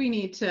I think we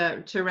need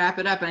to wrap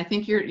it up. And I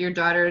think your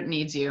daughter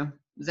needs you.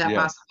 Is that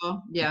Yeah.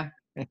 possible? Yeah.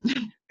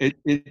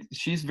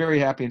 She's very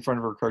happy in front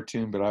of her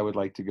cartoon, but I would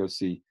like to go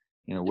see,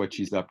 what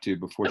she's up to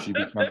before she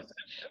becomes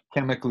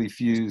chemically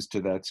fused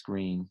to that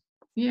screen.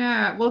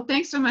 Yeah. Well,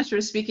 thanks so much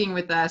for speaking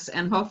with us,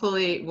 and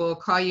hopefully we'll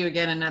call you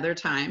again another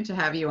time to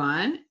have you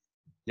on.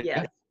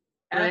 Yes,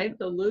 Right?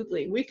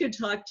 absolutely. We could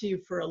talk to you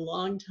for a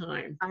long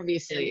time. And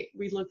Obviously.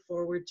 we look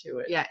forward to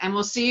it. Yeah. And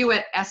we'll see you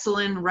at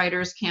Esalen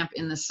Writers Camp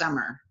in the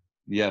summer.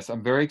 Yes,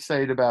 I'm very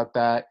excited about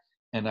that.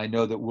 And I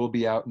know that we'll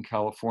be out in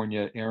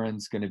California.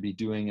 Erin's going to be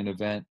doing an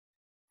event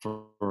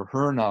for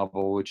her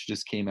novel, which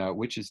just came out,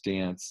 Witch's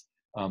Dance,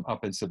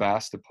 up in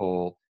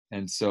Sebastopol.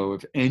 And so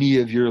if any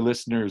of your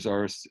listeners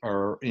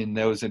are in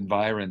those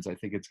environs, I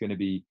think it's going to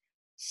be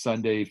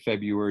Sunday,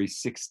 February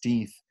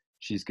 16th.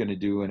 She's going to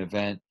do an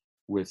event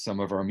with some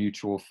of our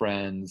mutual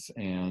friends,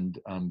 and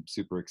I'm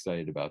super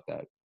excited about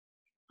that.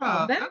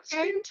 Oh, that's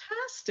okay.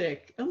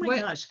 fantastic. Oh my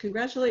What- gosh,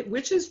 congratulations.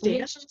 Witch's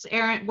Dance.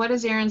 What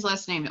is Erin's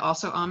last name?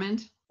 Also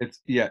Almond?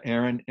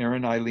 Erin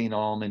Eileen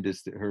Almond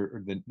is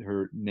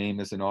her name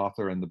as an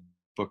author, and the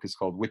book is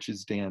called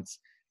Witch's Dance.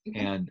 Okay.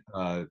 And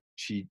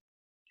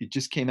it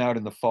just came out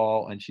in the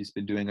fall, and she's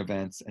been doing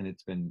events, and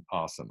it's been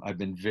awesome. I've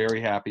been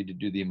very happy to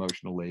do the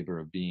emotional labor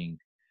of being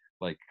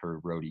like her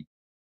roadie.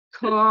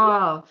 Cool.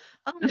 Oh,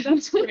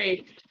 that's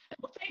great.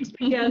 Well, thanks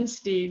again,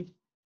 Steve.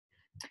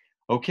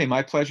 Okay,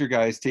 my pleasure,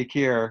 guys. Take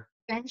care.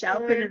 Ciao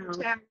for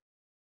now.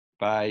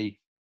 Bye.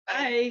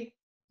 Bye.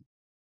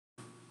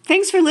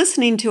 Thanks for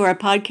listening to our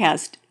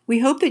podcast. We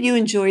hope that you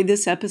enjoyed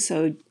this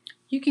episode.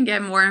 You can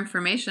get more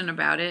information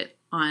about it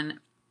on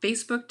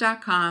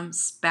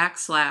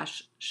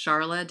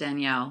facebook.com/Charla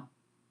Danielle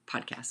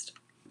podcast.